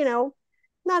 So,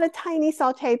 not a tiny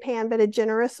saute pan, but a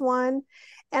generous one.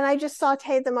 And I just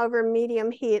sauteed them over medium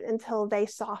heat until they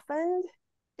softened.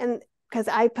 And because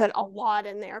I put a lot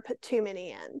in there, put too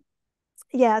many in.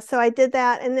 Yeah, so I did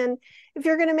that. And then if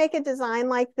you're going to make a design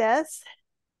like this,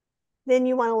 then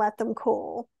you want to let them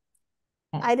cool.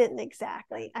 I didn't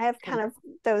exactly. I have kind of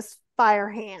those fire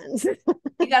hands.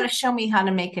 You got to show me how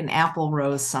to make an apple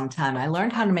rose sometime. I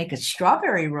learned how to make a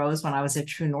strawberry rose when I was at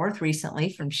True North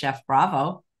recently from Chef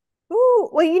Bravo. Ooh,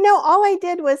 well, all I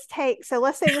did was so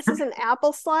let's say this is an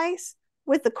apple slice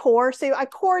with the core. So I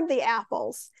cored the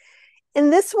apples.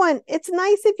 And this one, it's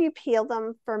nice if you peel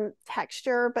them for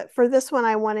texture, but for this one,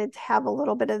 I wanted to have a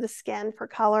little bit of the skin for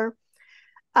color.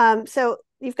 So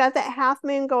you've got that half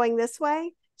moon going this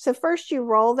way. So first you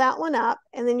roll that one up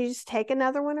and then you just take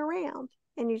another one around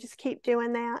and you just keep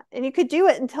doing that. And you could do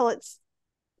it until it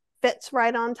fits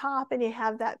right on top and you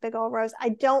have that big old rose. I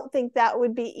don't think that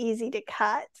would be easy to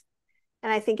cut.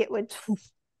 And I think it would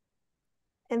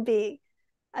and be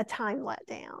a time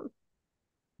letdown.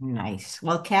 Nice.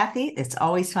 Well, Kathy, it's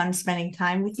always fun spending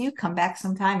time with you. Come back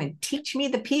sometime and teach me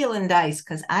the peel and dice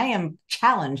because I am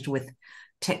challenged with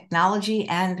technology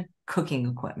and cooking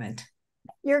equipment.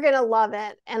 You're going to love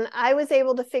it. And I was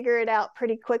able to figure it out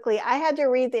pretty quickly. I had to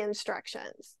read the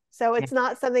instructions. So it's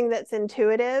not something that's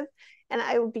intuitive. And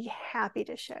I would be happy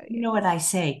to show you. You know what I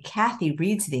say? Kathy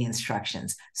reads the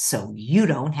instructions, so you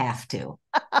don't have to.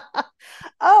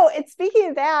 Oh, and speaking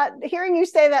of that, hearing you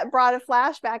say that brought a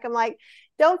flashback. I'm like,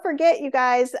 don't forget, you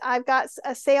guys, I've got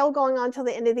a sale going on till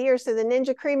the end of the year. So the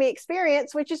Ninja Creamy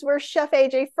Experience, which is where Chef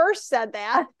AJ first said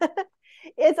that,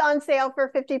 it's on sale for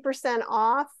 50%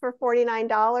 off for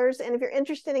 $49. And if you're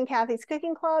interested in Kathy's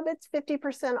Cooking Club, it's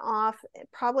 50% off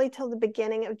probably till the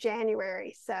beginning of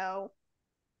January. So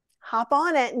hop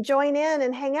on it and join in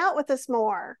and hang out with us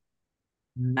more.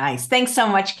 Nice. Thanks so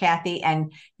much, Kathy.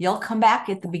 And you'll come back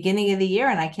at the beginning of the year,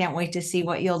 and I can't wait to see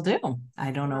what you'll do.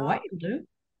 I don't know what you'll do.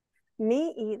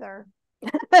 Me either.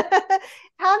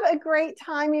 Have a great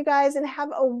time, you guys, and have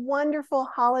a wonderful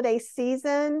holiday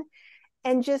season.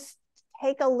 And just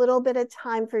take a little bit of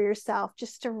time for yourself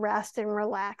just to rest and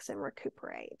relax and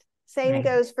recuperate. Same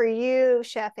goes for you,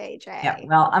 Chef AJ. Yeah,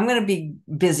 well, I'm going to be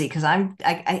busy because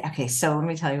okay, so let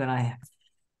me tell you what I have.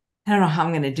 I don't know how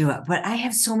I'm going to do it, but I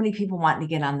have so many people wanting to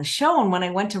get on the show. And when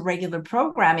I went to regular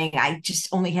programming, I just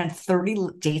only had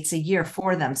 30 dates a year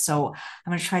for them. So I'm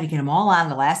going to try to get them all on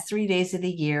the last 3 days of the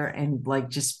year and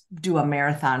just do a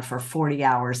marathon for 40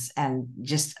 hours. And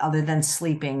just other than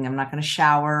sleeping, I'm not going to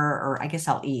shower, or I guess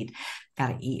I'll eat.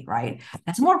 Got to eat, right?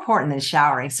 That's more important than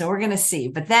showering. So we're going to see.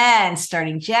 But then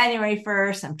starting January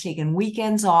 1st, I'm taking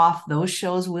weekends off. Those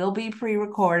shows will be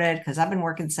pre-recorded because I've been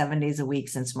working 7 days a week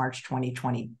since March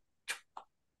 2020.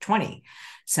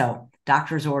 So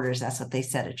doctor's orders, that's what they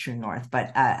said at True North.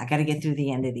 But I got to get through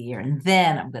the end of the year and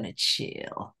then I'm going to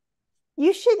chill.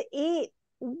 You should eat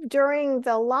during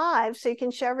the live so you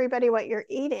can show everybody what you're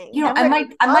eating. I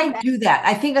might do that.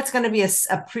 I think that's going to be a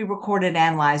pre-recorded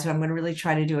and live. So I'm going to really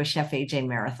try to do a Chef AJ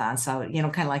marathon. So, kind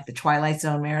of like the Twilight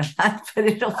Zone marathon, but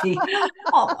it'll be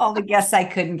all the guests I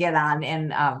couldn't get on. And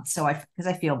because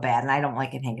I feel bad and I don't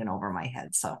like it hanging over my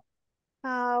head. So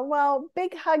Well,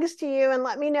 big hugs to you, and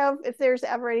let me know if there's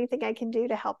ever anything I can do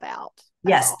to help out at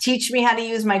Yes, all. teach me how to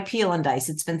use my peel and dice.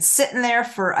 It's been sitting there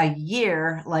for a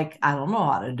year. Like, I don't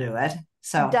know how to do it.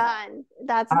 So, Done.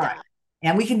 That's all right. done.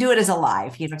 And we can do it as a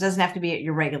live. It doesn't have to be at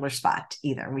your regular spot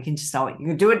either. We can just, you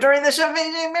can do it during the Chef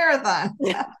AJ marathon.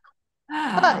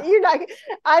 You're not,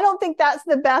 I don't think that's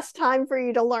the best time for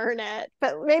you to learn it,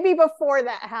 but maybe before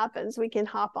that happens, we can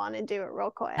hop on and do it real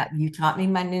quick. You taught me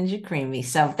my Ninja Creamy.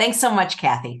 So thanks so much,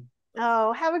 Kathy.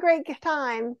 Oh, have a great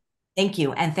time. Thank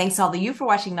you. And thanks all of you for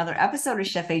watching another episode of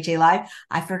Chef AJ Live.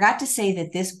 I forgot to say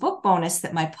that this book bonus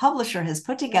that my publisher has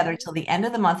put together till the end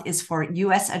of the month is for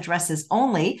US addresses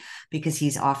only, because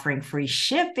he's offering free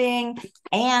shipping.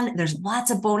 And there's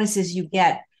lots of bonuses you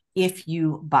get if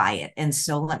you buy it. And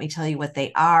so let me tell you what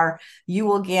they are. You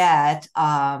will get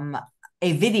a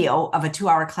video of a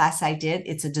 2-hour class I did.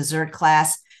 It's a dessert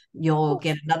class. You'll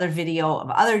get another video of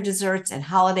other desserts and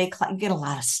holiday. You get a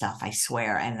lot of stuff, I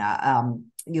swear. And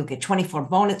you'll get 25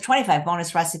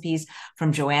 bonus recipes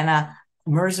from Joanna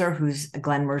Merzer, who's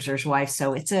Glenn Merzer's wife.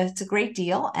 So it's a great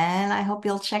deal, and I hope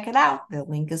you'll check it out. The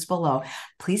link is below.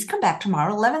 Please come back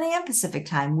tomorrow, 11 a.m. Pacific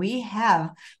time. We have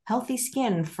Healthy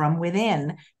Skin from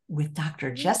Within with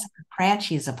Dr. Jessica Krantz.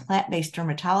 She's a plant-based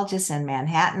dermatologist in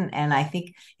Manhattan, and I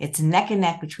think it's neck and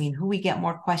neck between who we get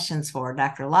more questions for,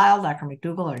 Dr. Lyle, Dr.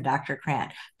 McDougall, or Dr.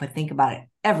 Krantz. But think about it.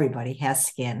 Everybody has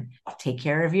skin. Take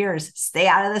care of yours. Stay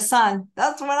out of the sun.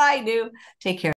 That's what I do. Take care.